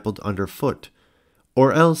trampled underfoot,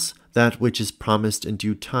 or else that which is promised in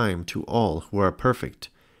due time to all who are perfect,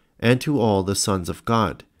 and to all the sons of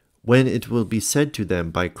God, when it will be said to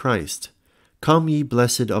them by Christ, Come ye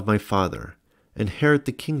blessed of my Father, inherit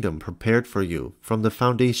the kingdom prepared for you from the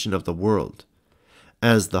foundation of the world.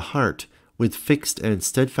 As the heart, with fixed and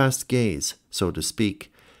steadfast gaze, so to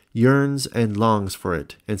speak, yearns and longs for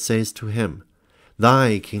it, and says to him,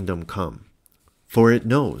 Thy kingdom come. For it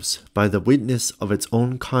knows, by the witness of its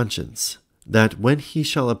own conscience, that when he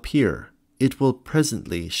shall appear, it will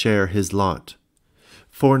presently share his lot.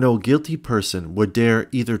 For no guilty person would dare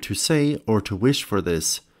either to say or to wish for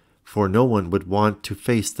this, for no one would want to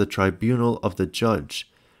face the tribunal of the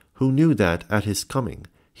judge, who knew that at his coming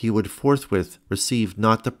he would forthwith receive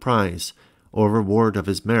not the prize or reward of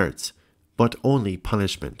his merits, but only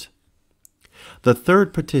punishment. The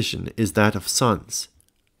third petition is that of sons.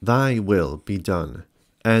 Thy will be done,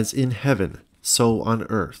 as in heaven, so on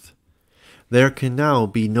earth. There can now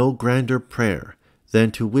be no grander prayer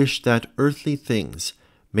than to wish that earthly things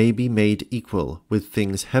may be made equal with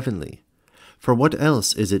things heavenly. For what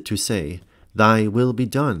else is it to say, Thy will be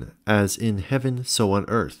done, as in heaven so on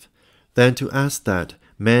earth, than to ask that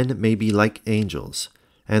men may be like angels,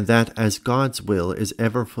 and that as God's will is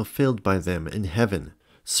ever fulfilled by them in heaven,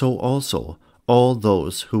 so also all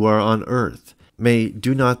those who are on earth may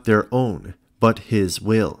do not their own, but his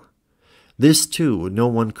will. This too no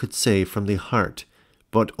one could say from the heart,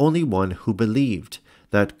 but only one who believed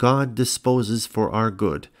that God disposes for our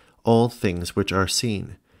good all things which are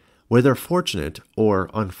seen, whether fortunate or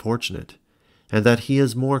unfortunate, and that he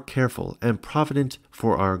is more careful and provident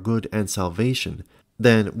for our good and salvation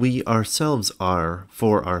than we ourselves are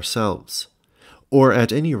for ourselves. Or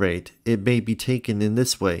at any rate, it may be taken in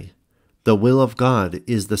this way, the will of God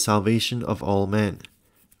is the salvation of all men,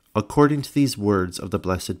 according to these words of the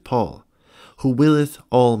blessed Paul, who willeth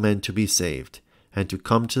all men to be saved, and to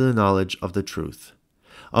come to the knowledge of the truth.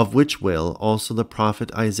 Of which will also the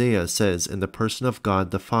prophet Isaiah says in the person of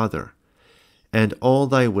God the Father, And all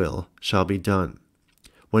thy will shall be done.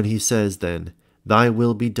 When he says then, Thy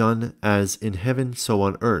will be done as in heaven so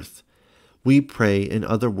on earth, we pray in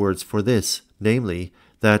other words for this, namely,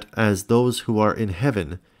 that as those who are in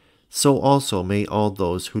heaven, so also may all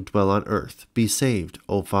those who dwell on earth be saved,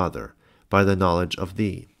 O Father, by the knowledge of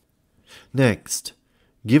thee. Next,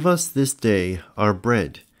 give us this day our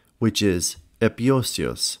bread, which is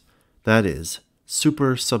epiosios, that is,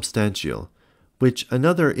 supersubstantial, which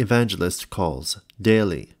another evangelist calls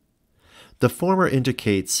daily. The former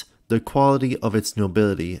indicates the quality of its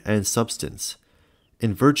nobility and substance,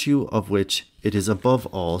 in virtue of which it is above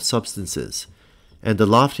all substances, and the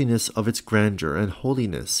loftiness of its grandeur and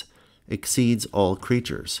holiness exceeds all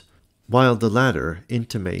creatures, while the latter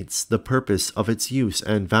intimates the purpose of its use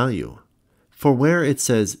and value. For where it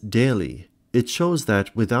says daily, it shows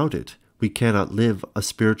that without it we cannot live a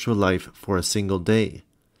spiritual life for a single day.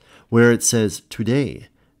 Where it says today,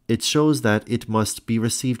 it shows that it must be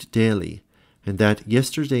received daily, and that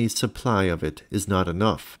yesterday's supply of it is not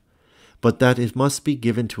enough, but that it must be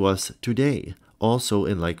given to us today, also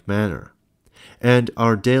in like manner. And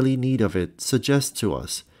our daily need of it suggests to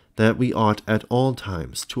us that we ought at all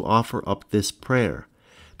times to offer up this prayer,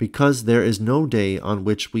 because there is no day on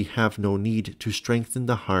which we have no need to strengthen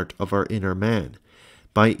the heart of our inner man,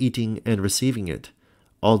 by eating and receiving it,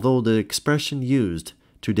 although the expression used,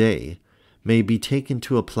 today, may be taken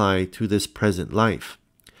to apply to this present life.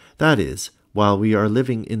 That is, while we are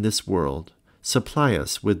living in this world, supply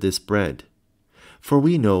us with this bread. For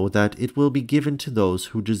we know that it will be given to those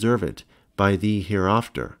who deserve it by thee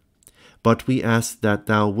hereafter. But we ask that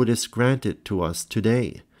thou wouldest grant it to us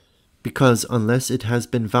today, because unless it has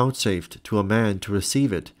been vouchsafed to a man to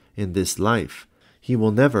receive it in this life, he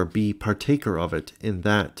will never be partaker of it in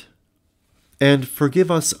that. And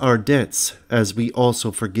forgive us our debts, as we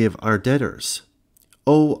also forgive our debtors.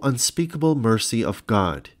 O unspeakable mercy of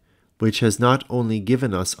God, which has not only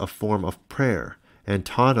given us a form of prayer, and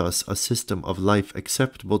taught us a system of life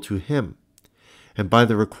acceptable to him, and by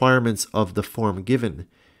the requirements of the form given,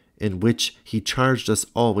 in which he charged us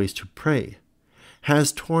always to pray,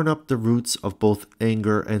 has torn up the roots of both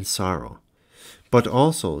anger and sorrow, but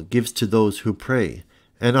also gives to those who pray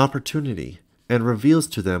an opportunity, and reveals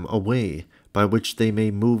to them a way by which they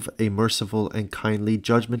may move a merciful and kindly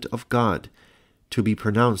judgment of God to be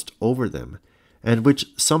pronounced over them, and which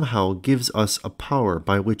somehow gives us a power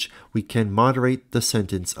by which we can moderate the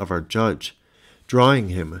sentence of our judge, drawing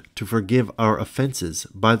him to forgive our offenses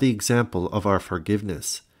by the example of our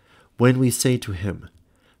forgiveness, when we say to him,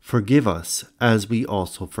 Forgive us as we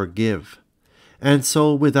also forgive. And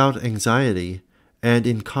so, without anxiety, and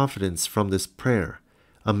in confidence from this prayer,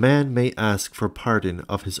 a man may ask for pardon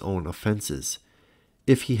of his own offenses,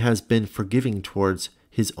 if he has been forgiving towards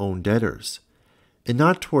his own debtors, and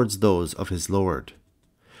not towards those of his Lord.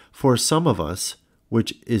 For some of us,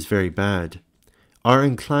 which is very bad, are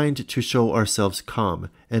inclined to show ourselves calm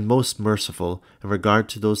and most merciful in regard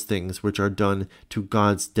to those things which are done to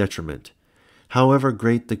God's detriment, however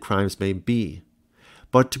great the crimes may be,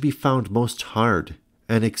 but to be found most hard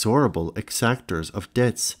and inexorable exactors of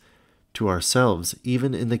debts to ourselves,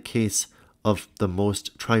 even in the case of the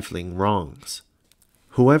most trifling wrongs.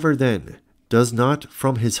 Whoever then does not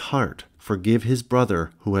from his heart forgive his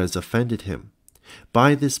brother who has offended him,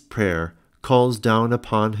 by this prayer calls down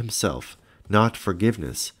upon himself not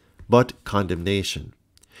forgiveness, but condemnation,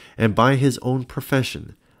 and by his own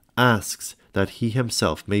profession asks that he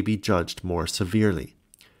himself may be judged more severely,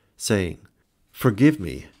 saying, "Forgive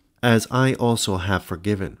me, as I also have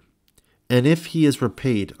forgiven." And if he is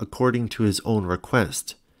repaid according to his own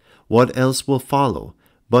request, what else will follow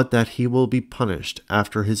but that he will be punished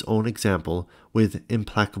after his own example with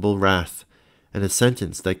implacable wrath, and a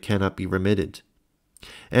sentence that cannot be remitted?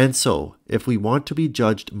 And so, if we want to be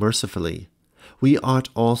judged mercifully, we ought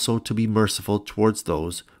also to be merciful towards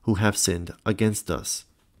those who have sinned against us.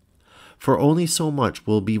 For only so much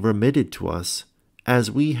will be remitted to us as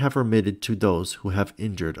we have remitted to those who have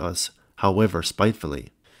injured us, however spitefully.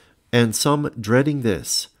 And some, dreading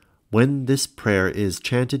this, when this prayer is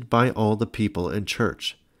chanted by all the people in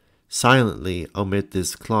church, silently omit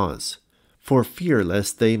this clause, for fear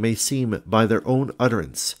lest they may seem by their own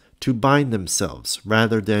utterance to bind themselves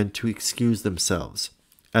rather than to excuse themselves,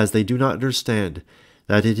 as they do not understand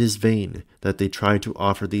that it is vain that they try to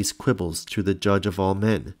offer these quibbles to the judge of all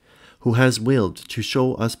men, who has willed to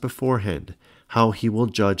show us beforehand how he will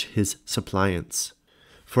judge his suppliants.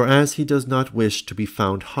 For as he does not wish to be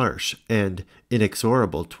found harsh and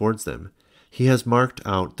inexorable towards them, he has marked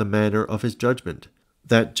out the manner of his judgment,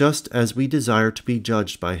 that just as we desire to be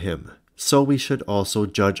judged by him, so we should also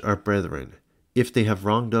judge our brethren, if they have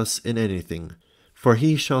wronged us in anything. For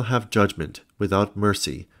he shall have judgment without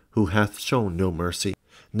mercy, who hath shown no mercy.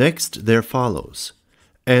 Next there follows,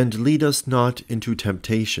 "And lead us not into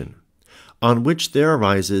temptation," on which there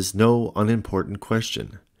arises no unimportant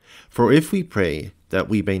question. For if we pray that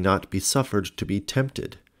we may not be suffered to be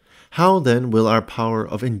tempted, how then will our power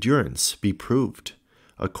of endurance be proved?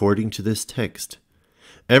 According to this text,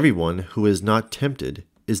 "Everyone who is not tempted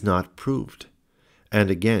is not proved." And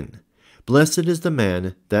again, "Blessed is the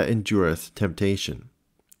man that endureth temptation."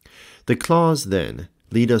 The clause, then,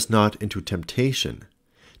 "lead us not into temptation,"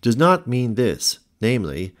 does not mean this,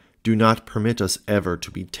 namely, do not permit us ever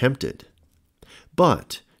to be tempted,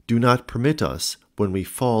 but do not permit us, when we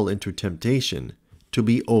fall into temptation, to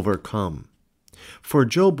be overcome. For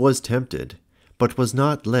Job was tempted, but was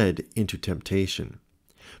not led into temptation.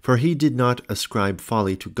 For he did not ascribe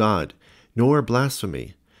folly to God, nor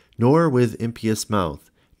blasphemy, nor with impious mouth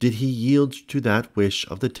did he yield to that wish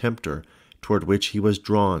of the tempter toward which he was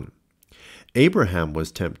drawn. Abraham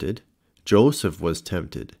was tempted, Joseph was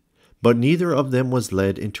tempted, but neither of them was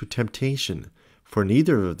led into temptation, for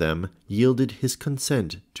neither of them yielded his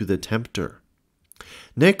consent to the tempter.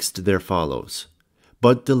 Next there follows,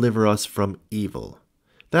 "But deliver us from evil."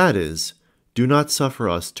 That is, do not suffer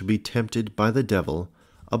us to be tempted by the devil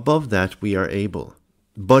above that we are able,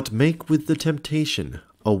 but make with the temptation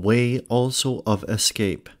a way also of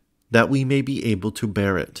escape, that we may be able to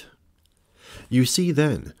bear it. You see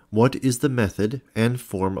then what is the method and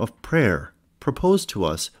form of prayer proposed to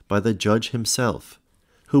us by the judge himself,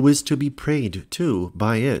 who is to be prayed to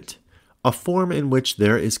by it, a form in which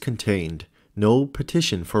there is contained no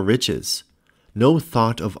petition for riches, no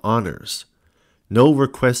thought of honors, no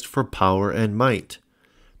request for power and might,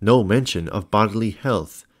 no mention of bodily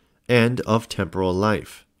health and of temporal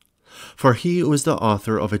life. For he who is the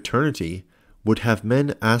author of eternity would have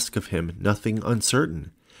men ask of him nothing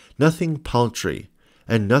uncertain, nothing paltry,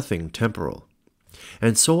 and nothing temporal.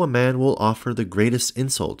 And so a man will offer the greatest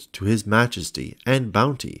insult to his majesty and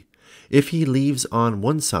bounty, if he leaves on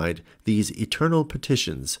one side these eternal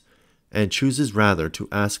petitions, and chooses rather to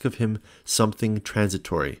ask of him something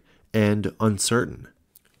transitory and uncertain,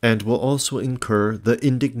 and will also incur the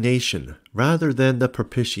indignation rather than the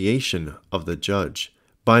propitiation of the judge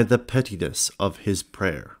by the pettiness of his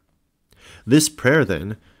prayer. This prayer,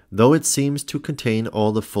 then, though it seems to contain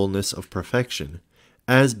all the fullness of perfection,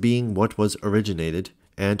 as being what was originated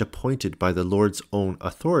and appointed by the Lord's own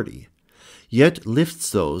authority, yet lifts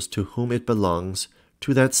those to whom it belongs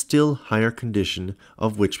to that still higher condition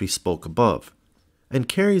of which we spoke above, and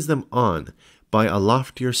carries them on by a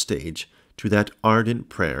loftier stage to that ardent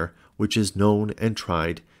prayer which is known and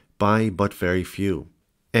tried by but very few,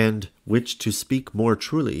 and which, to speak more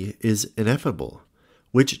truly, is ineffable,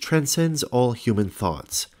 which transcends all human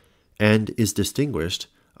thoughts, and is distinguished,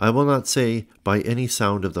 I will not say by any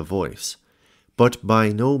sound of the voice, but by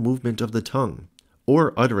no movement of the tongue,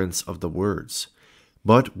 or utterance of the words,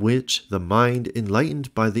 but which the mind,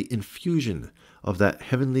 enlightened by the infusion of that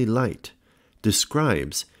heavenly light,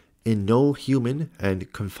 describes in no human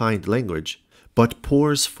and confined language, but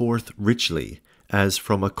pours forth richly, as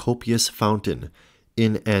from a copious fountain,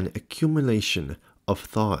 in an accumulation of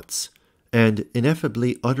thoughts, and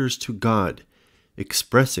ineffably utters to God,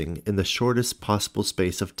 expressing in the shortest possible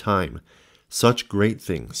space of time such great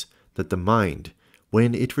things that the mind,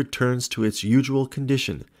 when it returns to its usual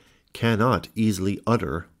condition, cannot easily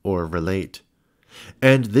utter or relate.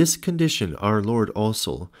 And this condition our Lord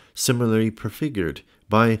also similarly prefigured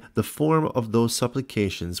by the form of those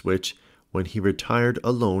supplications which, when he retired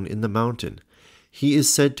alone in the mountain, he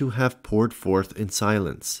is said to have poured forth in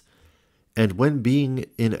silence, and when being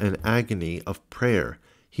in an agony of prayer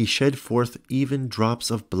he shed forth even drops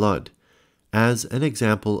of blood, as an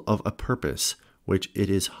example of a purpose which it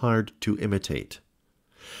is hard to imitate.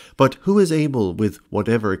 But who is able, with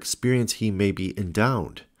whatever experience he may be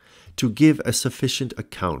endowed, to give a sufficient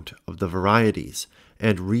account of the varieties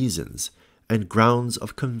and reasons and grounds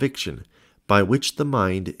of conviction by which the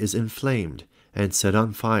mind is inflamed and set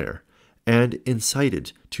on fire, and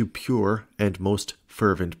incited to pure and most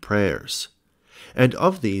fervent prayers? And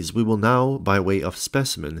of these we will now, by way of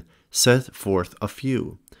specimen, set forth a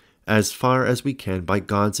few, as far as we can by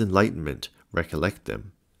God's enlightenment recollect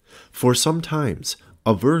them. For sometimes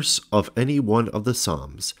a verse of any one of the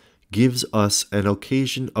Psalms gives us an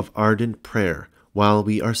occasion of ardent prayer while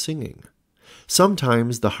we are singing.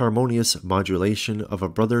 Sometimes the harmonious modulation of a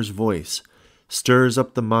brother's voice stirs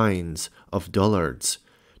up the minds of dullards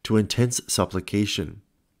to intense supplication.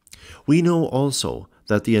 We know also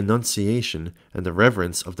that the annunciation and the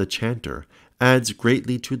reverence of the chanter adds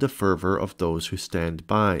greatly to the fervor of those who stand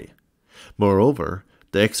by. Moreover,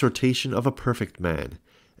 the exhortation of a perfect man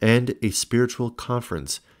and a spiritual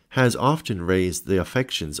conference has often raised the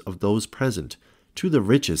affections of those present to the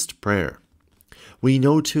richest prayer. We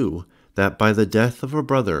know, too, that by the death of a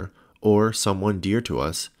brother or someone dear to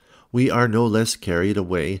us, we are no less carried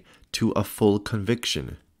away to a full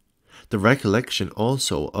conviction. The recollection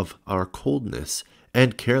also of our coldness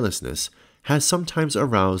and carelessness has sometimes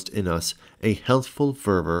aroused in us a healthful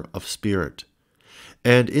fervor of spirit.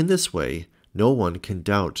 And in this way, no one can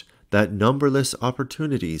doubt that numberless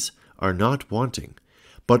opportunities are not wanting,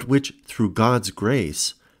 but which, through God's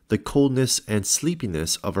grace, the coldness and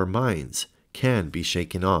sleepiness of our minds can be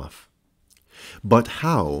shaken off. But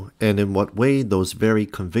how and in what way those very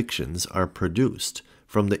convictions are produced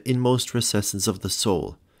from the inmost recesses of the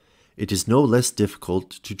soul, it is no less difficult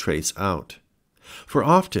to trace out. For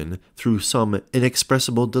often, through some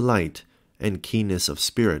inexpressible delight and keenness of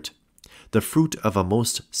spirit, the fruit of a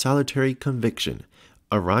most salutary conviction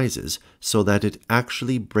arises so that it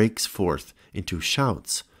actually breaks forth into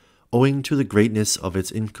shouts, owing to the greatness of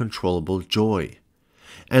its uncontrollable joy.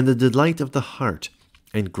 And the delight of the heart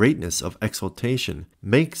and greatness of exultation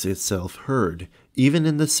makes itself heard even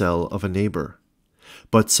in the cell of a neighbor.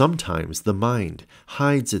 But sometimes the mind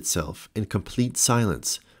hides itself in complete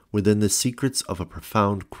silence within the secrets of a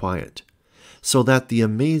profound quiet, so that the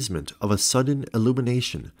amazement of a sudden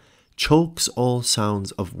illumination chokes all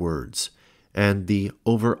sounds of words, and the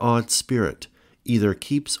overawed spirit either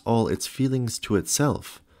keeps all its feelings to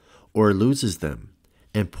itself, or loses them,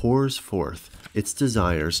 and pours forth its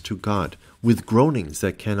desires to God with groanings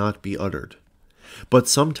that cannot be uttered. But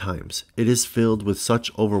sometimes it is filled with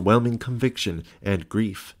such overwhelming conviction and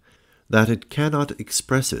grief that it cannot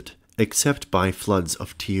express it except by floods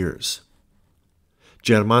of tears.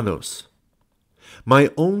 Germanos,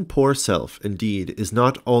 my own poor self, indeed, is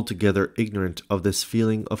not altogether ignorant of this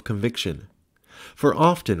feeling of conviction, for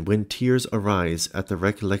often when tears arise at the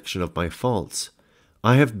recollection of my faults,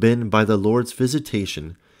 I have been by the Lord's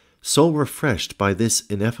visitation so refreshed by this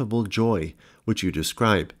ineffable joy which you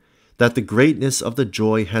describe, that the greatness of the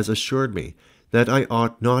joy has assured me that I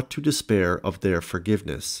ought not to despair of their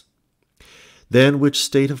forgiveness. Than which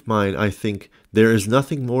state of mind I think there is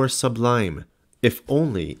nothing more sublime, if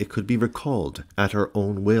only it could be recalled at our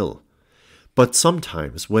own will. But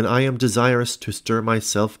sometimes, when I am desirous to stir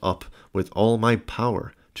myself up with all my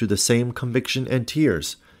power to the same conviction and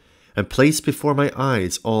tears, and place before my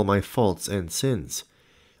eyes all my faults and sins,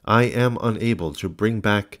 I am unable to bring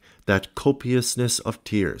back that copiousness of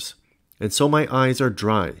tears, and so my eyes are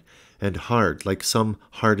dry and hard like some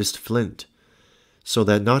hardest flint, so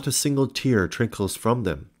that not a single tear trickles from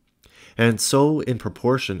them, And so, in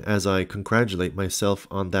proportion as I congratulate myself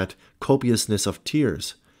on that copiousness of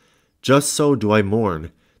tears, just so do I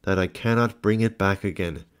mourn that I cannot bring it back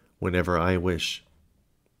again whenever I wish.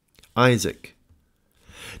 Isaac.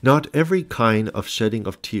 Not every kind of shedding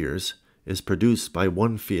of tears is produced by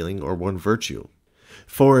one feeling or one virtue.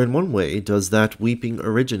 For in one way does that weeping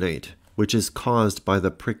originate, which is caused by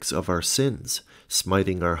the pricks of our sins,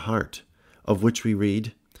 smiting our heart, of which we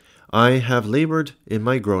read, I have labored in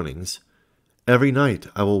my groanings. Every night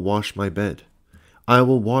I will wash my bed. I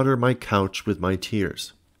will water my couch with my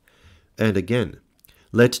tears. And again,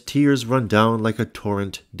 let tears run down like a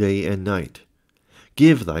torrent day and night.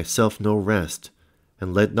 Give thyself no rest,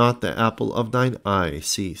 and let not the apple of thine eye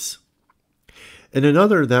cease. And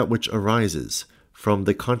another that which arises from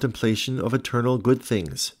the contemplation of eternal good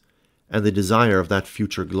things, and the desire of that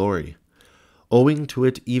future glory, owing to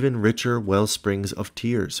it even richer wellsprings of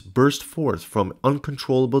tears burst forth from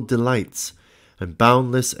uncontrollable delights and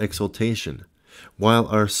boundless exultation, while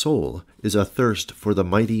our soul is athirst for the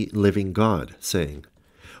mighty living God, saying,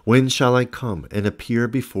 When shall I come and appear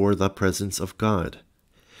before the presence of God?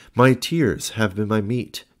 My tears have been my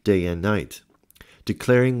meat day and night,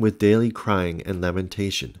 declaring with daily crying and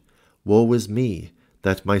lamentation, Woe is me,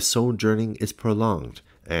 that my sojourning is prolonged,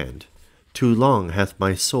 and too long hath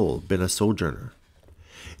my soul been a sojourner.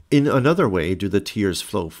 In another way do the tears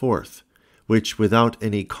flow forth, which without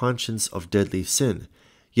any conscience of deadly sin,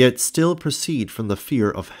 yet still proceed from the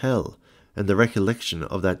fear of hell, and the recollection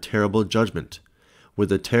of that terrible judgment, with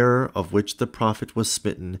the terror of which the prophet was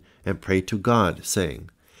smitten, and prayed to God, saying,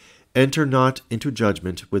 Enter not into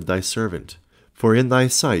judgment with thy servant, for in thy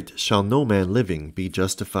sight shall no man living be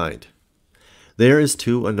justified. There is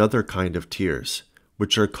too another kind of tears,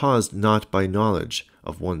 which are caused not by knowledge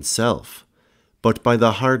of oneself, but by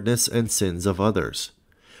the hardness and sins of others,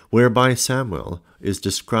 whereby Samuel is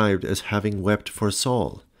described as having wept for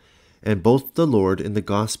Saul, and both the Lord in the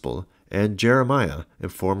Gospel and Jeremiah in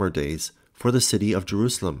former days for the city of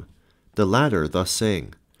Jerusalem, the latter thus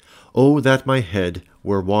saying, O that my head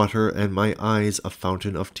were water and my eyes a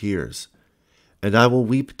fountain of tears, and I will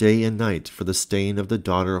weep day and night for the stain of the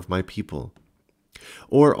daughter of my people.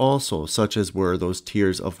 Or also such as were those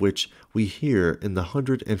tears of which we hear in the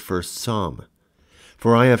 101st Psalm.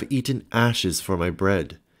 For I have eaten ashes for my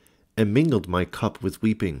bread, and mingled my cup with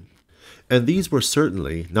weeping. And these were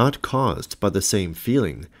certainly not caused by the same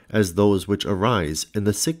feeling as those which arise in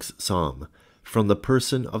the 6th Psalm from the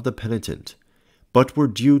person of the penitent, but were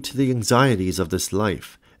due to the anxieties of this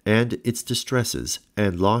life and its distresses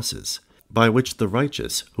and losses, by which the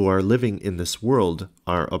righteous who are living in this world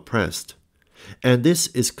are oppressed. And this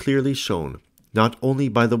is clearly shown not only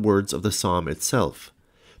by the words of the psalm itself,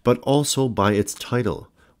 but also by its title,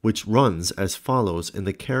 which runs as follows in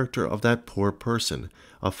the character of that poor person,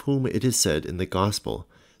 of whom it is said in the Gospel,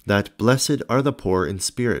 that blessed are the poor in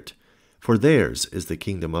spirit, for theirs is the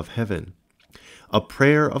kingdom of heaven. A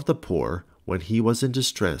prayer of the poor when he was in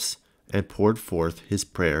distress, and poured forth his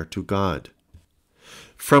prayer to God.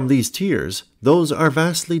 From these tears, those are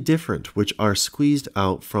vastly different which are squeezed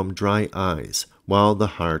out from dry eyes, while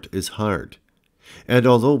the heart is hard. And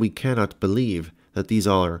although we cannot believe that these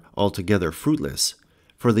are altogether fruitless,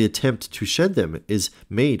 for the attempt to shed them is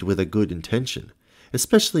made with a good intention,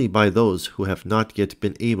 especially by those who have not yet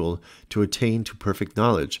been able to attain to perfect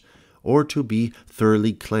knowledge, or to be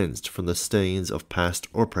thoroughly cleansed from the stains of past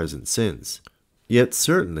or present sins. Yet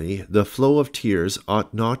certainly the flow of tears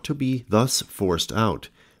ought not to be thus forced out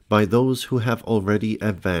by those who have already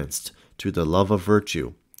advanced to the love of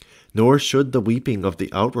virtue, nor should the weeping of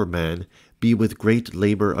the outward man be with great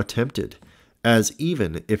labor attempted, as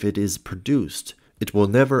even if it is produced, it will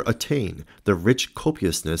never attain the rich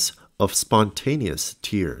copiousness of spontaneous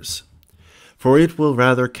tears. For it will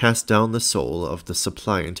rather cast down the soul of the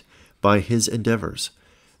suppliant by his endeavors,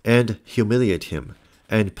 and humiliate him,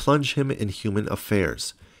 and plunge him in human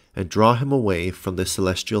affairs, and draw him away from the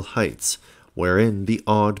celestial heights, wherein the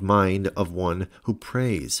awed mind of one who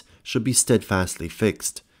prays should be steadfastly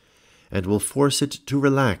fixed, and will force it to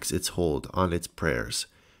relax its hold on its prayers,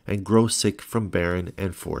 and grow sick from barren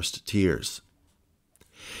and forced tears.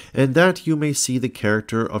 And that you may see the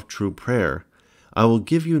character of true prayer, I will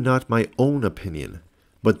give you not my own opinion,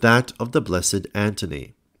 but that of the blessed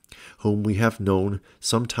Antony, whom we have known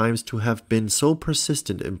sometimes to have been so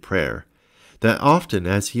persistent in prayer, that often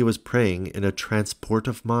as he was praying in a transport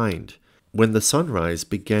of mind, when the sunrise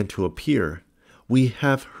began to appear, we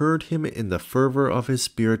have heard him in the fervor of his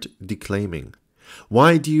spirit declaiming,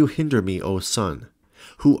 Why do you hinder me, O sun,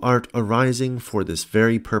 who art arising for this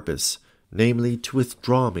very purpose, namely to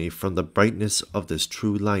withdraw me from the brightness of this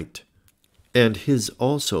true light? And his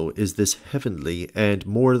also is this heavenly and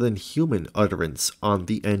more than human utterance on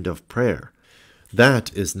the end of prayer.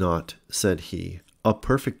 That is not, said he, a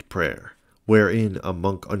perfect prayer, wherein a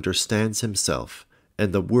monk understands himself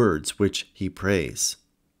and the words which he prays.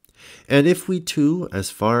 And if we too, as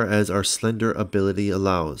far as our slender ability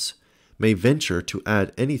allows, may venture to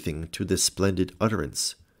add anything to this splendid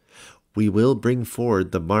utterance, we will bring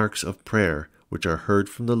forward the marks of prayer which are heard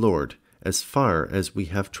from the Lord as far as we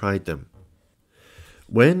have tried them.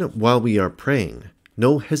 When, while we are praying,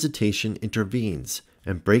 no hesitation intervenes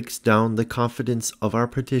and breaks down the confidence of our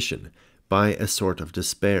petition by a sort of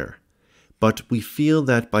despair, but we feel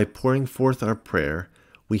that by pouring forth our prayer,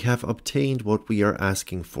 we have obtained what we are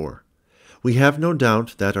asking for, we have no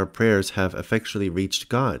doubt that our prayers have effectually reached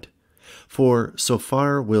God. For so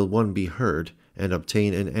far will one be heard and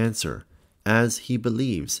obtain an answer, as he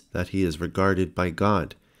believes that he is regarded by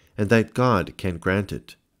God, and that God can grant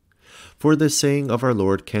it. For the saying of our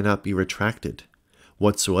Lord cannot be retracted,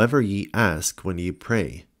 Whatsoever ye ask when ye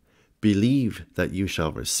pray, believe that you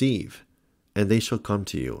shall receive, and they shall come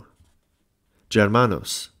to you.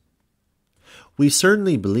 Germanos, we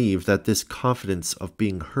certainly believe that this confidence of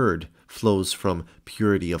being heard flows from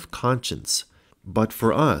purity of conscience, but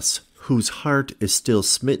for us, whose heart is still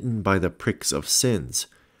smitten by the pricks of sins,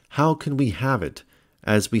 how can we have it,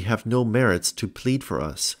 as we have no merits to plead for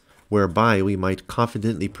us, whereby we might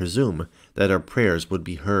confidently presume that our prayers would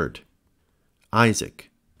be heard? Isaac,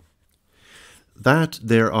 that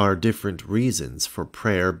there are different reasons for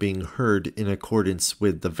prayer being heard in accordance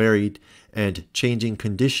with the varied and changing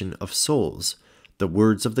condition of souls, the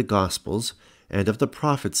words of the Gospels and of the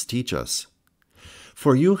prophets teach us.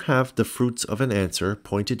 For you have the fruits of an answer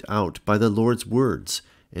pointed out by the Lord's words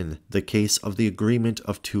in the case of the agreement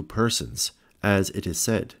of two persons, as it is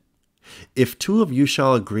said, If two of you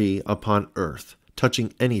shall agree upon earth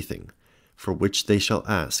touching anything, for which they shall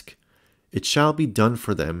ask, it shall be done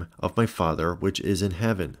for them of my Father which is in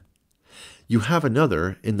heaven. You have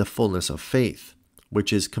another in the fullness of faith,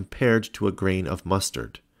 which is compared to a grain of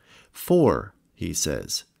mustard. For, he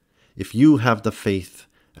says, if you have the faith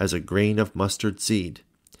as a grain of mustard seed,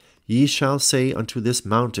 ye shall say unto this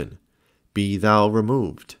mountain, Be thou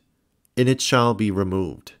removed, and it shall be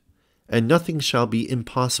removed, and nothing shall be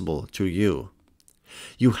impossible to you.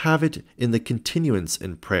 You have it in the continuance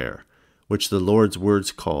in prayer, which the Lord's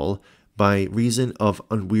words call, by reason of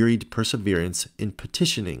unwearied perseverance in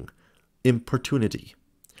petitioning, importunity.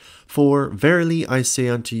 For verily I say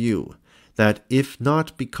unto you, that if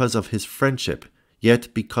not because of his friendship,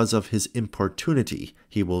 yet because of his importunity,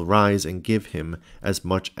 he will rise and give him as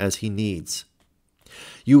much as he needs.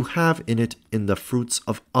 You have in it in the fruits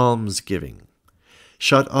of almsgiving.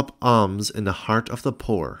 Shut up alms in the heart of the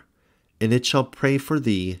poor, and it shall pray for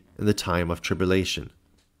thee in the time of tribulation.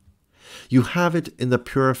 You have it in the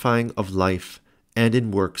purifying of life and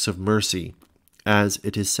in works of mercy, as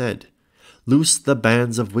it is said, Loose the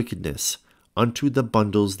bands of wickedness unto the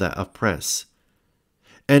bundles that oppress.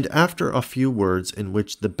 And after a few words in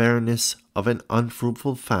which the barrenness of an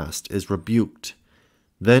unfruitful fast is rebuked,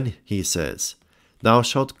 then he says, Thou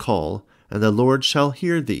shalt call, and the Lord shall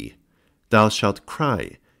hear thee. Thou shalt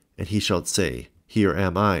cry, and he shall say, Here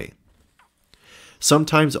am I.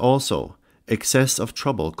 Sometimes also excess of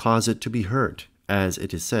trouble cause it to be heard, as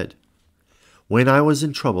it is said, When I was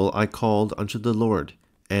in trouble I called unto the Lord,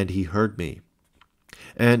 and he heard me.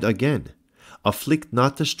 And again, Afflict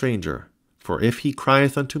not the stranger, for if he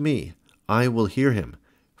crieth unto me, I will hear him,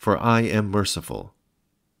 for I am merciful.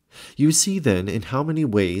 You see then in how many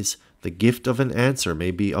ways the gift of an answer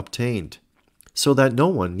may be obtained, so that no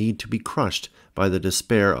one need to be crushed by the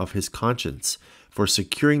despair of his conscience for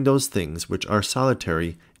securing those things which are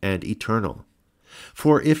solitary and eternal.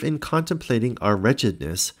 For if in contemplating our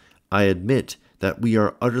wretchedness I admit that we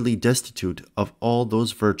are utterly destitute of all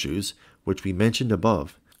those virtues which we mentioned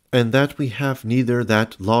above, and that we have neither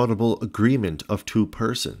that laudable agreement of two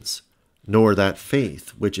persons, nor that faith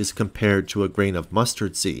which is compared to a grain of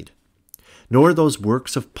mustard seed, nor those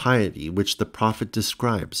works of piety which the prophet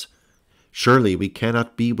describes, surely we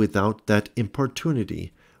cannot be without that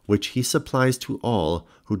importunity which he supplies to all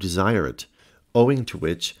who desire it, owing to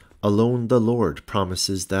which alone the Lord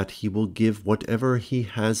promises that he will give whatever he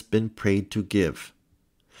has been prayed to give.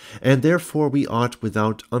 And therefore we ought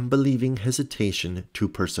without unbelieving hesitation to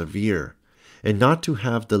persevere, and not to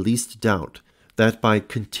have the least doubt that by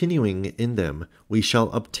continuing in them we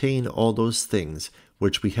shall obtain all those things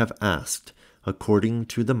which we have asked, according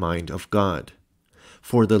to the mind of God.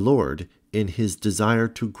 For the Lord, in his desire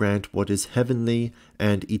to grant what is heavenly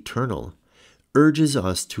and eternal, urges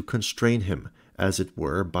us to constrain him, as it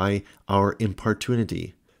were, by our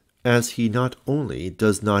importunity, as he not only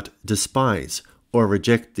does not despise or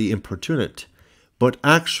reject the importunate, but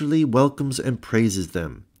actually welcomes and praises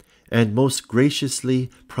them, and most graciously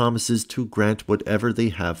promises to grant whatever they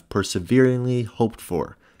have perseveringly hoped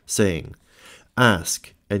for, saying,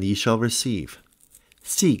 Ask, and ye shall receive.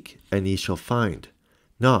 Seek, and ye shall find.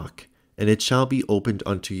 Knock, and it shall be opened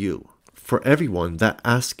unto you. For everyone that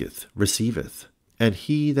asketh receiveth, and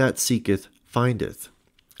he that seeketh findeth,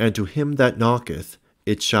 and to him that knocketh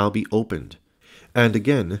it shall be opened. And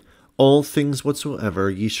again, all things whatsoever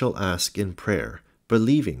ye shall ask in prayer,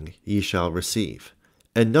 believing ye shall receive,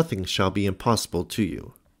 and nothing shall be impossible to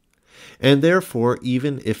you. And therefore,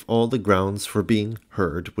 even if all the grounds for being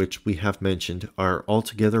heard which we have mentioned are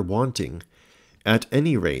altogether wanting, at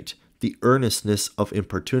any rate the earnestness of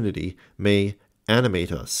importunity may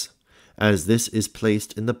animate us, as this is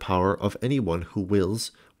placed in the power of anyone who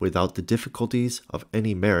wills, without the difficulties of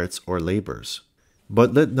any merits or labors.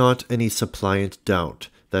 But let not any suppliant doubt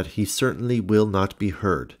that he certainly will not be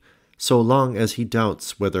heard, so long as he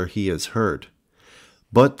doubts whether he is heard,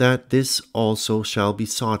 but that this also shall be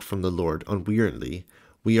sought from the Lord unweariedly.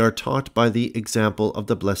 We are taught by the example of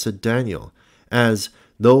the blessed Daniel, as,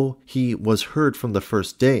 though he was heard from the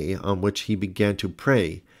first day on which he began to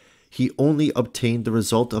pray, he only obtained the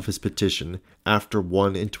result of his petition after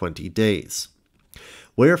 21 days.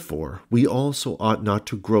 Wherefore, we also ought not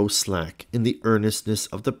to grow slack in the earnestness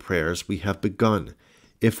of the prayers we have begun,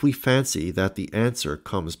 if we fancy that the answer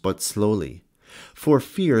comes but slowly, for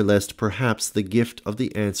fear lest perhaps the gift of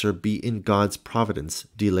the answer be in God's providence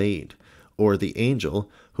delayed, or the angel,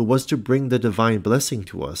 who was to bring the divine blessing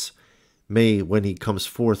to us, may, when he comes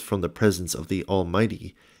forth from the presence of the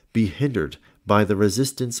Almighty, be hindered by the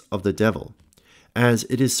resistance of the devil, as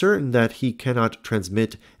it is certain that he cannot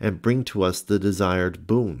transmit and bring to us the desired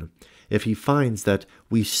boon, if he finds that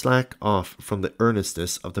we slack off from the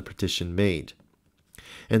earnestness of the petition made.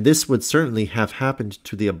 And this would certainly have happened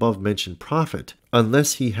to the above-mentioned prophet,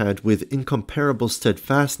 unless he had with incomparable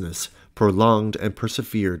steadfastness prolonged and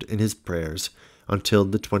persevered in his prayers until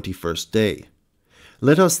the 21st day.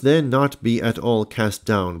 Let us then not be at all cast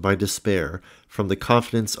down by despair from the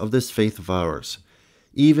confidence of this faith of ours,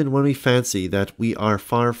 even when we fancy that we are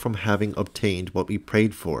far from having obtained what we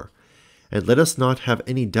prayed for, and let us not have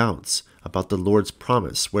any doubts about the Lord's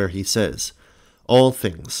promise where he says, All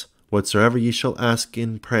things, whatsoever ye shall ask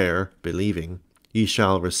in prayer, believing, ye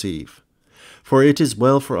shall receive. For it is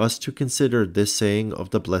well for us to consider this saying of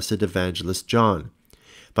the blessed evangelist John,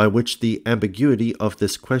 by which the ambiguity of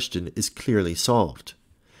this question is clearly solved.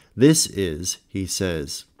 This is, he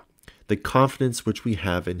says, the confidence which we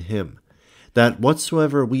have in him, that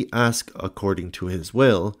whatsoever we ask according to his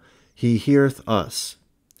will, he heareth us.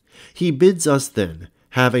 He bids us then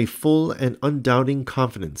have a full and undoubting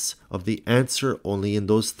confidence of the answer only in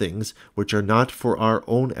those things which are not for our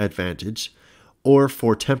own advantage or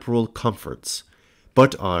for temporal comforts,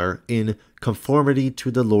 but are in conformity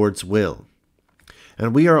to the Lord's will.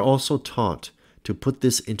 And we are also taught to put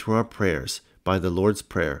this into our prayers by the Lord's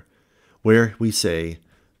Prayer, where we say,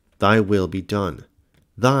 Thy will be done,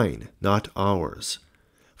 thine, not ours.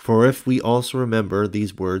 For if we also remember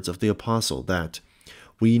these words of the Apostle, that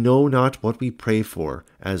we know not what we pray for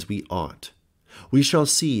as we ought, we shall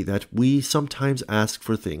see that we sometimes ask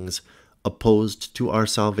for things opposed to our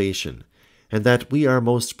salvation, and that we are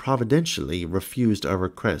most providentially refused our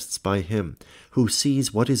requests by him who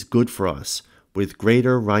sees what is good for us with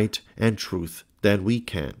greater right and truth than we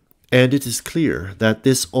can. And it is clear that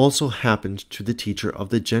this also happened to the teacher of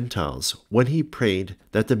the Gentiles, when he prayed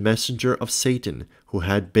that the messenger of Satan, who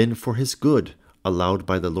had been for his good, allowed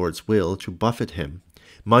by the Lord's will to buffet him,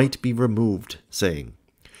 might be removed, saying,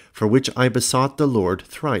 For which I besought the Lord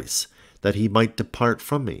thrice, that he might depart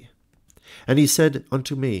from me. And he said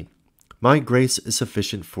unto me, My grace is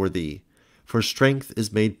sufficient for thee, for strength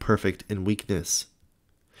is made perfect in weakness.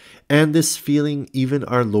 And this feeling even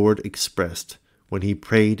our Lord expressed, when he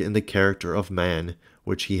prayed in the character of man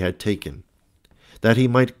which he had taken, that he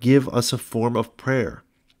might give us a form of prayer,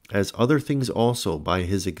 as other things also by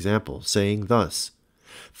his example, saying thus,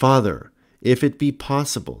 Father, if it be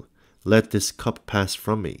possible, let this cup pass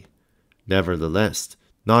from me. Nevertheless,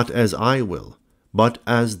 not as I will, but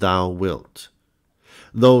as thou wilt.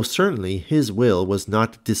 Though certainly his will was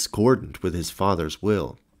not discordant with his Father's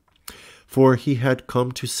will, for he had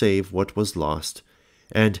come to save what was lost,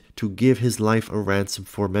 and to give his life a ransom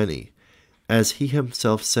for many, as he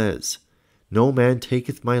himself says, No man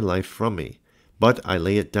taketh my life from me, but I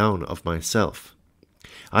lay it down of myself.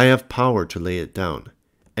 I have power to lay it down,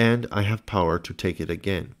 and I have power to take it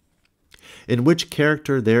again. In which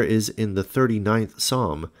character there is in the 39th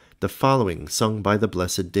Psalm the following sung by the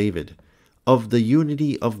blessed David, of the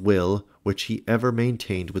unity of will which he ever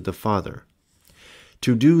maintained with the Father.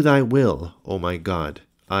 To do thy will, O my God,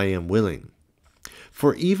 I am willing.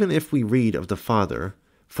 For even if we read of the Father,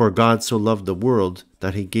 for God so loved the world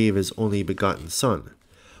that he gave his only begotten Son,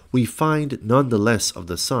 we find none the less of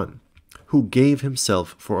the Son, who gave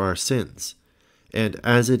himself for our sins. And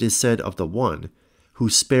as it is said of the one, who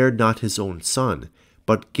spared not his own Son,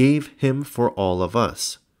 but gave him for all of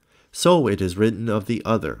us, so it is written of the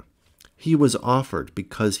other, he was offered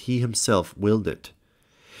because he himself willed it.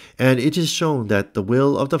 And it is shown that the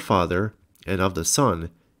will of the Father and of the Son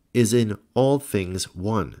is in all things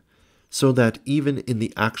one, so that even in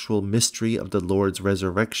the actual mystery of the Lord's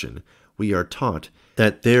resurrection we are taught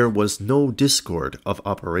that there was no discord of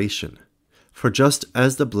operation. For just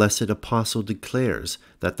as the blessed apostle declares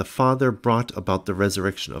that the Father brought about the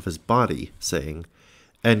resurrection of his body, saying,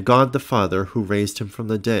 "And God the Father who raised him from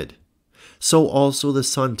the dead," so also the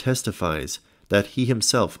Son testifies that he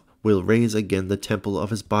himself will raise again the temple of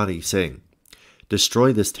his body, saying,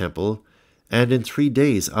 "Destroy this temple, and in 3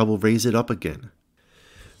 days I will raise it up again."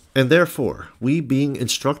 And therefore, we being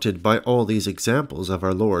instructed by all these examples of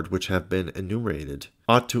our Lord which have been enumerated,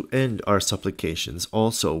 ought to end our supplications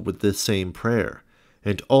also with this same prayer,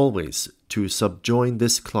 and always to subjoin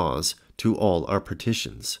this clause to all our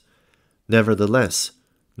petitions. Nevertheless,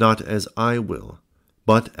 not as I will,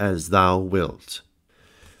 but as thou wilt.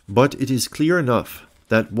 But it is clear enough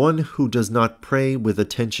that one who does not pray with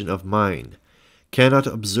attention of mind cannot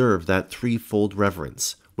observe that threefold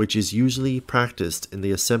reverence which is usually practiced in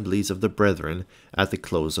the assemblies of the brethren at the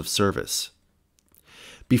close of service.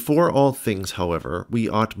 Before all things, however, we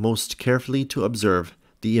ought most carefully to observe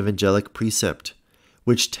the evangelic precept,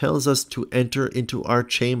 which tells us to enter into our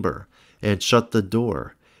chamber and shut the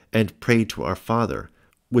door and pray to our Father,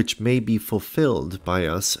 which may be fulfilled by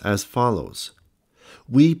us as follows.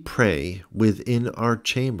 We pray within our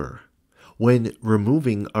chamber, when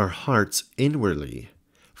removing our hearts inwardly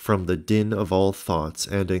from the din of all thoughts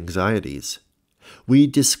and anxieties. We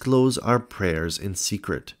disclose our prayers in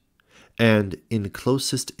secret, and in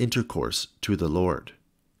closest intercourse to the Lord.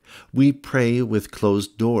 We pray with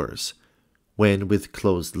closed doors, when with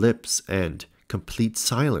closed lips and complete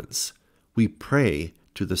silence we pray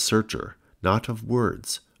to the Searcher, not of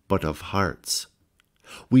words, but of hearts.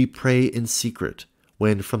 We pray in secret,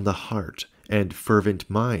 when from the heart and fervent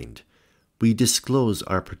mind we disclose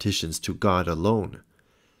our petitions to God alone,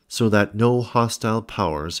 so that no hostile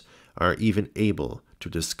powers are even able to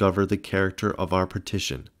discover the character of our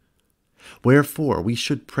petition. Wherefore we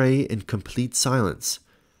should pray in complete silence,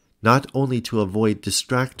 not only to avoid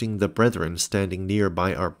distracting the brethren standing near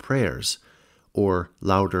by our prayers, or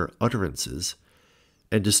louder utterances,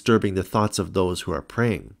 and disturbing the thoughts of those who are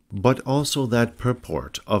praying, but also that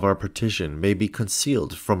purport of our petition may be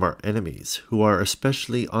concealed from our enemies, who are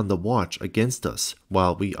especially on the watch against us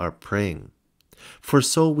while we are praying. For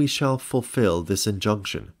so we shall fulfill this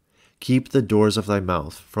injunction, "Keep the doors of thy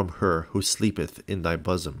mouth from her who sleepeth in thy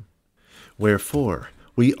bosom." Wherefore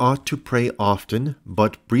we ought to pray often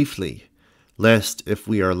but briefly, lest if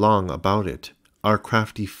we are long about it, our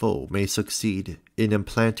crafty foe may succeed in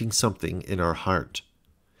implanting something in our heart.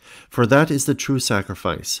 For that is the true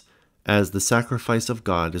sacrifice, as the sacrifice of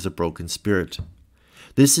God is a broken spirit.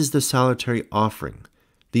 This is the salutary offering.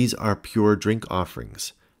 These are pure drink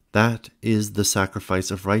offerings. That is the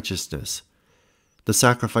sacrifice of righteousness, the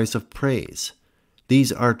sacrifice of praise.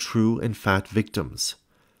 These are true and fat victims,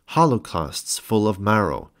 holocausts full of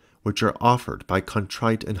marrow, which are offered by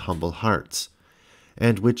contrite and humble hearts,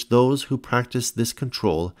 and which those who practice this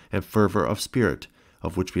control and fervor of spirit,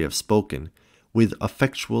 of which we have spoken, with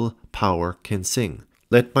effectual power can sing.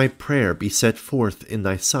 Let my prayer be set forth in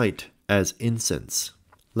thy sight as incense.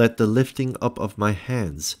 Let the lifting up of my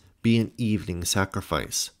hands be an evening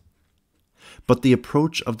sacrifice. But the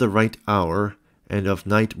approach of the right hour and of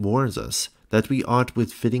night warns us that we ought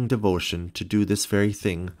with fitting devotion to do this very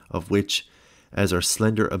thing, of which, as our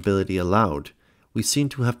slender ability allowed, we seem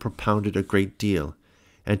to have propounded a great deal,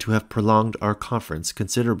 and to have prolonged our conference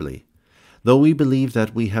considerably, though we believe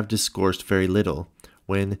that we have discoursed very little,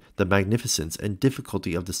 when the magnificence and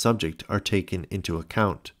difficulty of the subject are taken into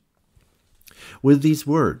account. With these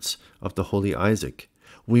words of the holy Isaac,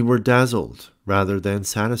 we were dazzled rather than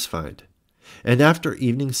satisfied, and after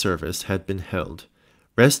evening service had been held,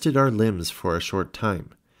 rested our limbs for a short time,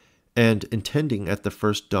 and intending at the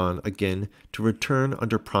first dawn again to return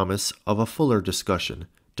under promise of a fuller discussion,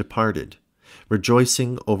 departed,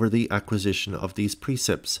 rejoicing over the acquisition of these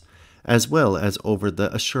precepts, as well as over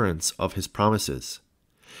the assurance of his promises,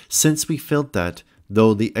 since we felt that,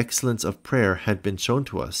 Though the excellence of prayer had been shown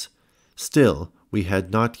to us, still we had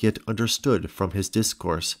not yet understood from his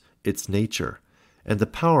discourse its nature, and the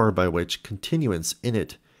power by which continuance in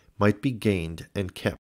it might be gained and kept.